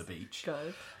him in The Beach.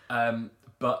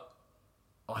 But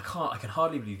I can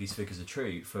hardly believe these figures are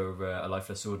true for A Life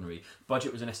Less Ordinary.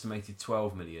 Budget was an estimated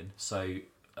 12 million, so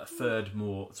a third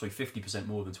more, 50%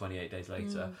 more than 28 Days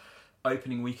Later.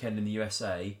 Opening weekend in the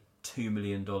USA, $2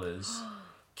 million.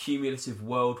 Cumulative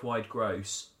worldwide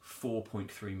gross,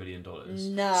 $4.3 million.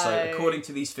 No. So according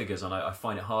to these figures, and I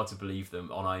find it hard to believe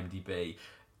them on IMDb,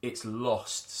 it's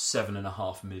lost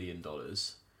 $7.5 million.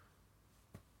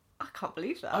 I can't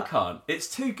believe that. I can't.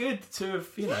 It's too good to have,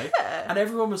 And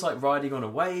everyone was like riding on a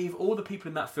wave. All the people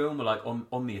in that film were like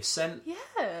on the ascent.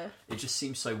 Yeah. It just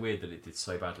seems so weird that it did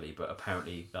so badly, but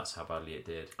apparently that's how badly it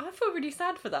did. I feel really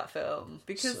sad for that film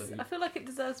because I feel like it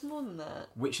deserves more than that.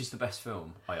 Which is the best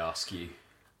film, I ask you?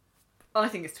 I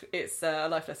think it's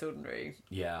Life Less Ordinary.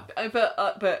 Yeah.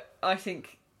 But I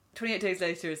think 28 Days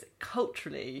Later is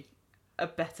culturally a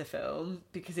better film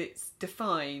because it's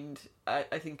defined, I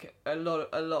think, a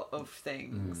lot of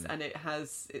things, and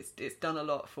it's done a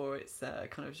lot for its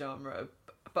kind of genre.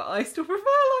 But I still prefer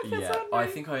Life Less Ordinary. I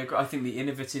think I agree. I think the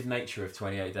innovative nature of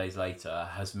 28 Days Later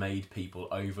has made people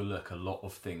overlook a lot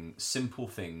of simple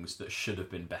things that should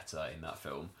have been better in that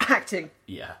film. Acting.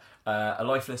 Yeah. A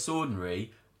Life Less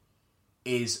Ordinary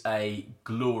is a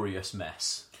glorious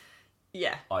mess.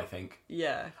 Yeah. I think.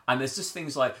 Yeah. And there's just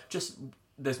things like,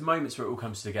 there's moments where it all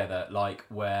comes together, like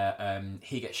where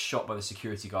he gets shot by the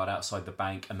security guard outside the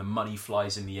bank and the money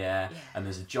flies in the air, and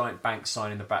there's a giant bank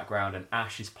sign in the background and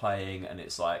Ash is playing, and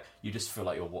it's like, you just feel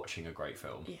like you're watching a great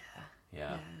film.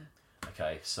 Yeah.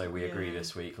 Okay, so we agree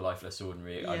this week, Life Less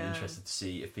Ordinary. I'm interested to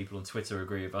see if people on Twitter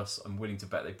agree with us. I'm willing to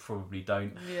bet they probably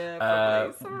don't. Yeah,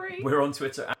 probably. Sorry. We're on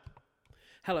Twitter.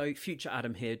 Hello, Future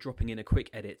Adam here, dropping in a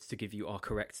quick edit to give you our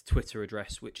correct Twitter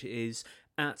address, which is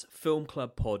at Film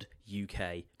Club Pod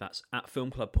UK. That's at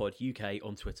Film Club Pod UK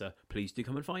on Twitter. Please do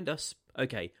come and find us.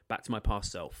 Okay, back to my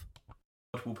past self.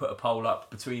 We'll put a poll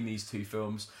up between these two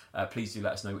films. Please do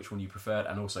let us know which one you preferred,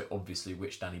 and also obviously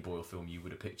which Danny Boyle film you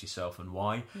would have picked yourself and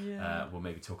why. We'll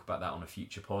maybe talk about that on a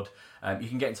future pod. You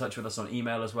can get in touch with us on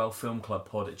email as well,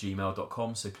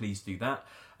 filmclubpod@gmail.com, so please do that.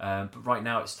 But right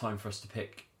now it's time for us to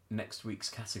pick next week's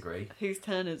category. Whose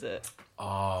turn is it?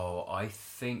 Oh, I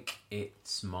think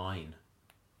it's mine.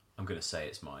 I'm going to say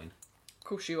it's mine. Of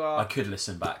course you are. I could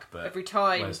listen back, but every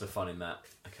time. Where's the fun in that?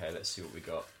 Okay, let's see what we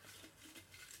got.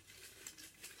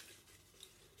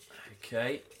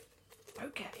 Okay.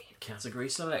 Category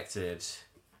selected.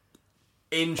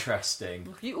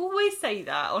 Interesting. You always say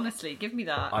that, honestly. Give me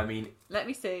that. I mean, let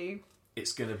me see.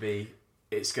 It's gonna be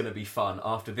fun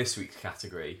after this week's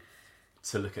category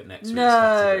to look at next week's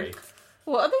category.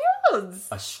 What are the odds?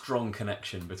 A strong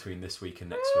connection between this week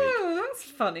and next week. That's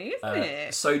funny, isn't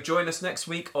it? So join us next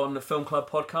week on the Film Club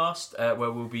podcast, where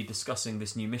we'll be discussing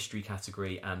this new mystery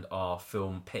category and our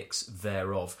film picks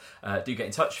thereof. Do get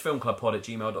in touch,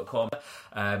 filmclubpod@gmail.com,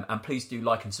 and please do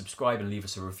like and subscribe and leave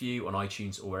us a review on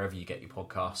iTunes or wherever you get your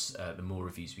podcasts. The more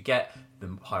reviews we get,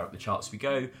 the higher up the charts we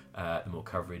go, the more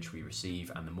coverage we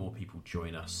receive, and the more people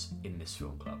join us in this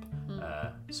film club.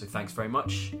 So thanks very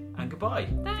much, and goodbye.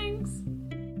 Thanks.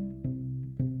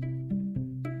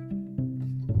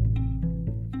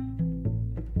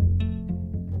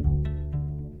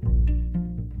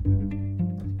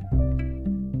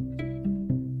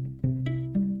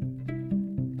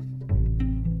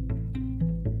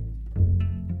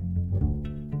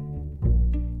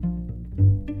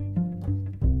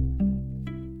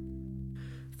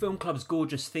 Film Club's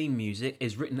gorgeous theme music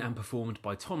is written and performed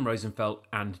by Tom Rosenfeld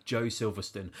and Joe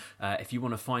Silverstone. If you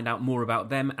want to find out more about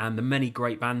them and the many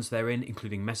great bands they're in,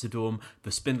 including Mesodorm,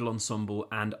 The Spindle Ensemble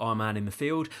and Our Man in the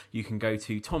Field, you can go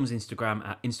to Tom's Instagram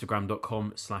at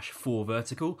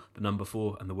instagram.com/4vertical, the number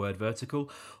 4 and the word vertical,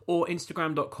 or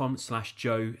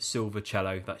instagram.com/Joe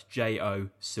Silvercello, that's J-O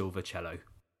Silvercello.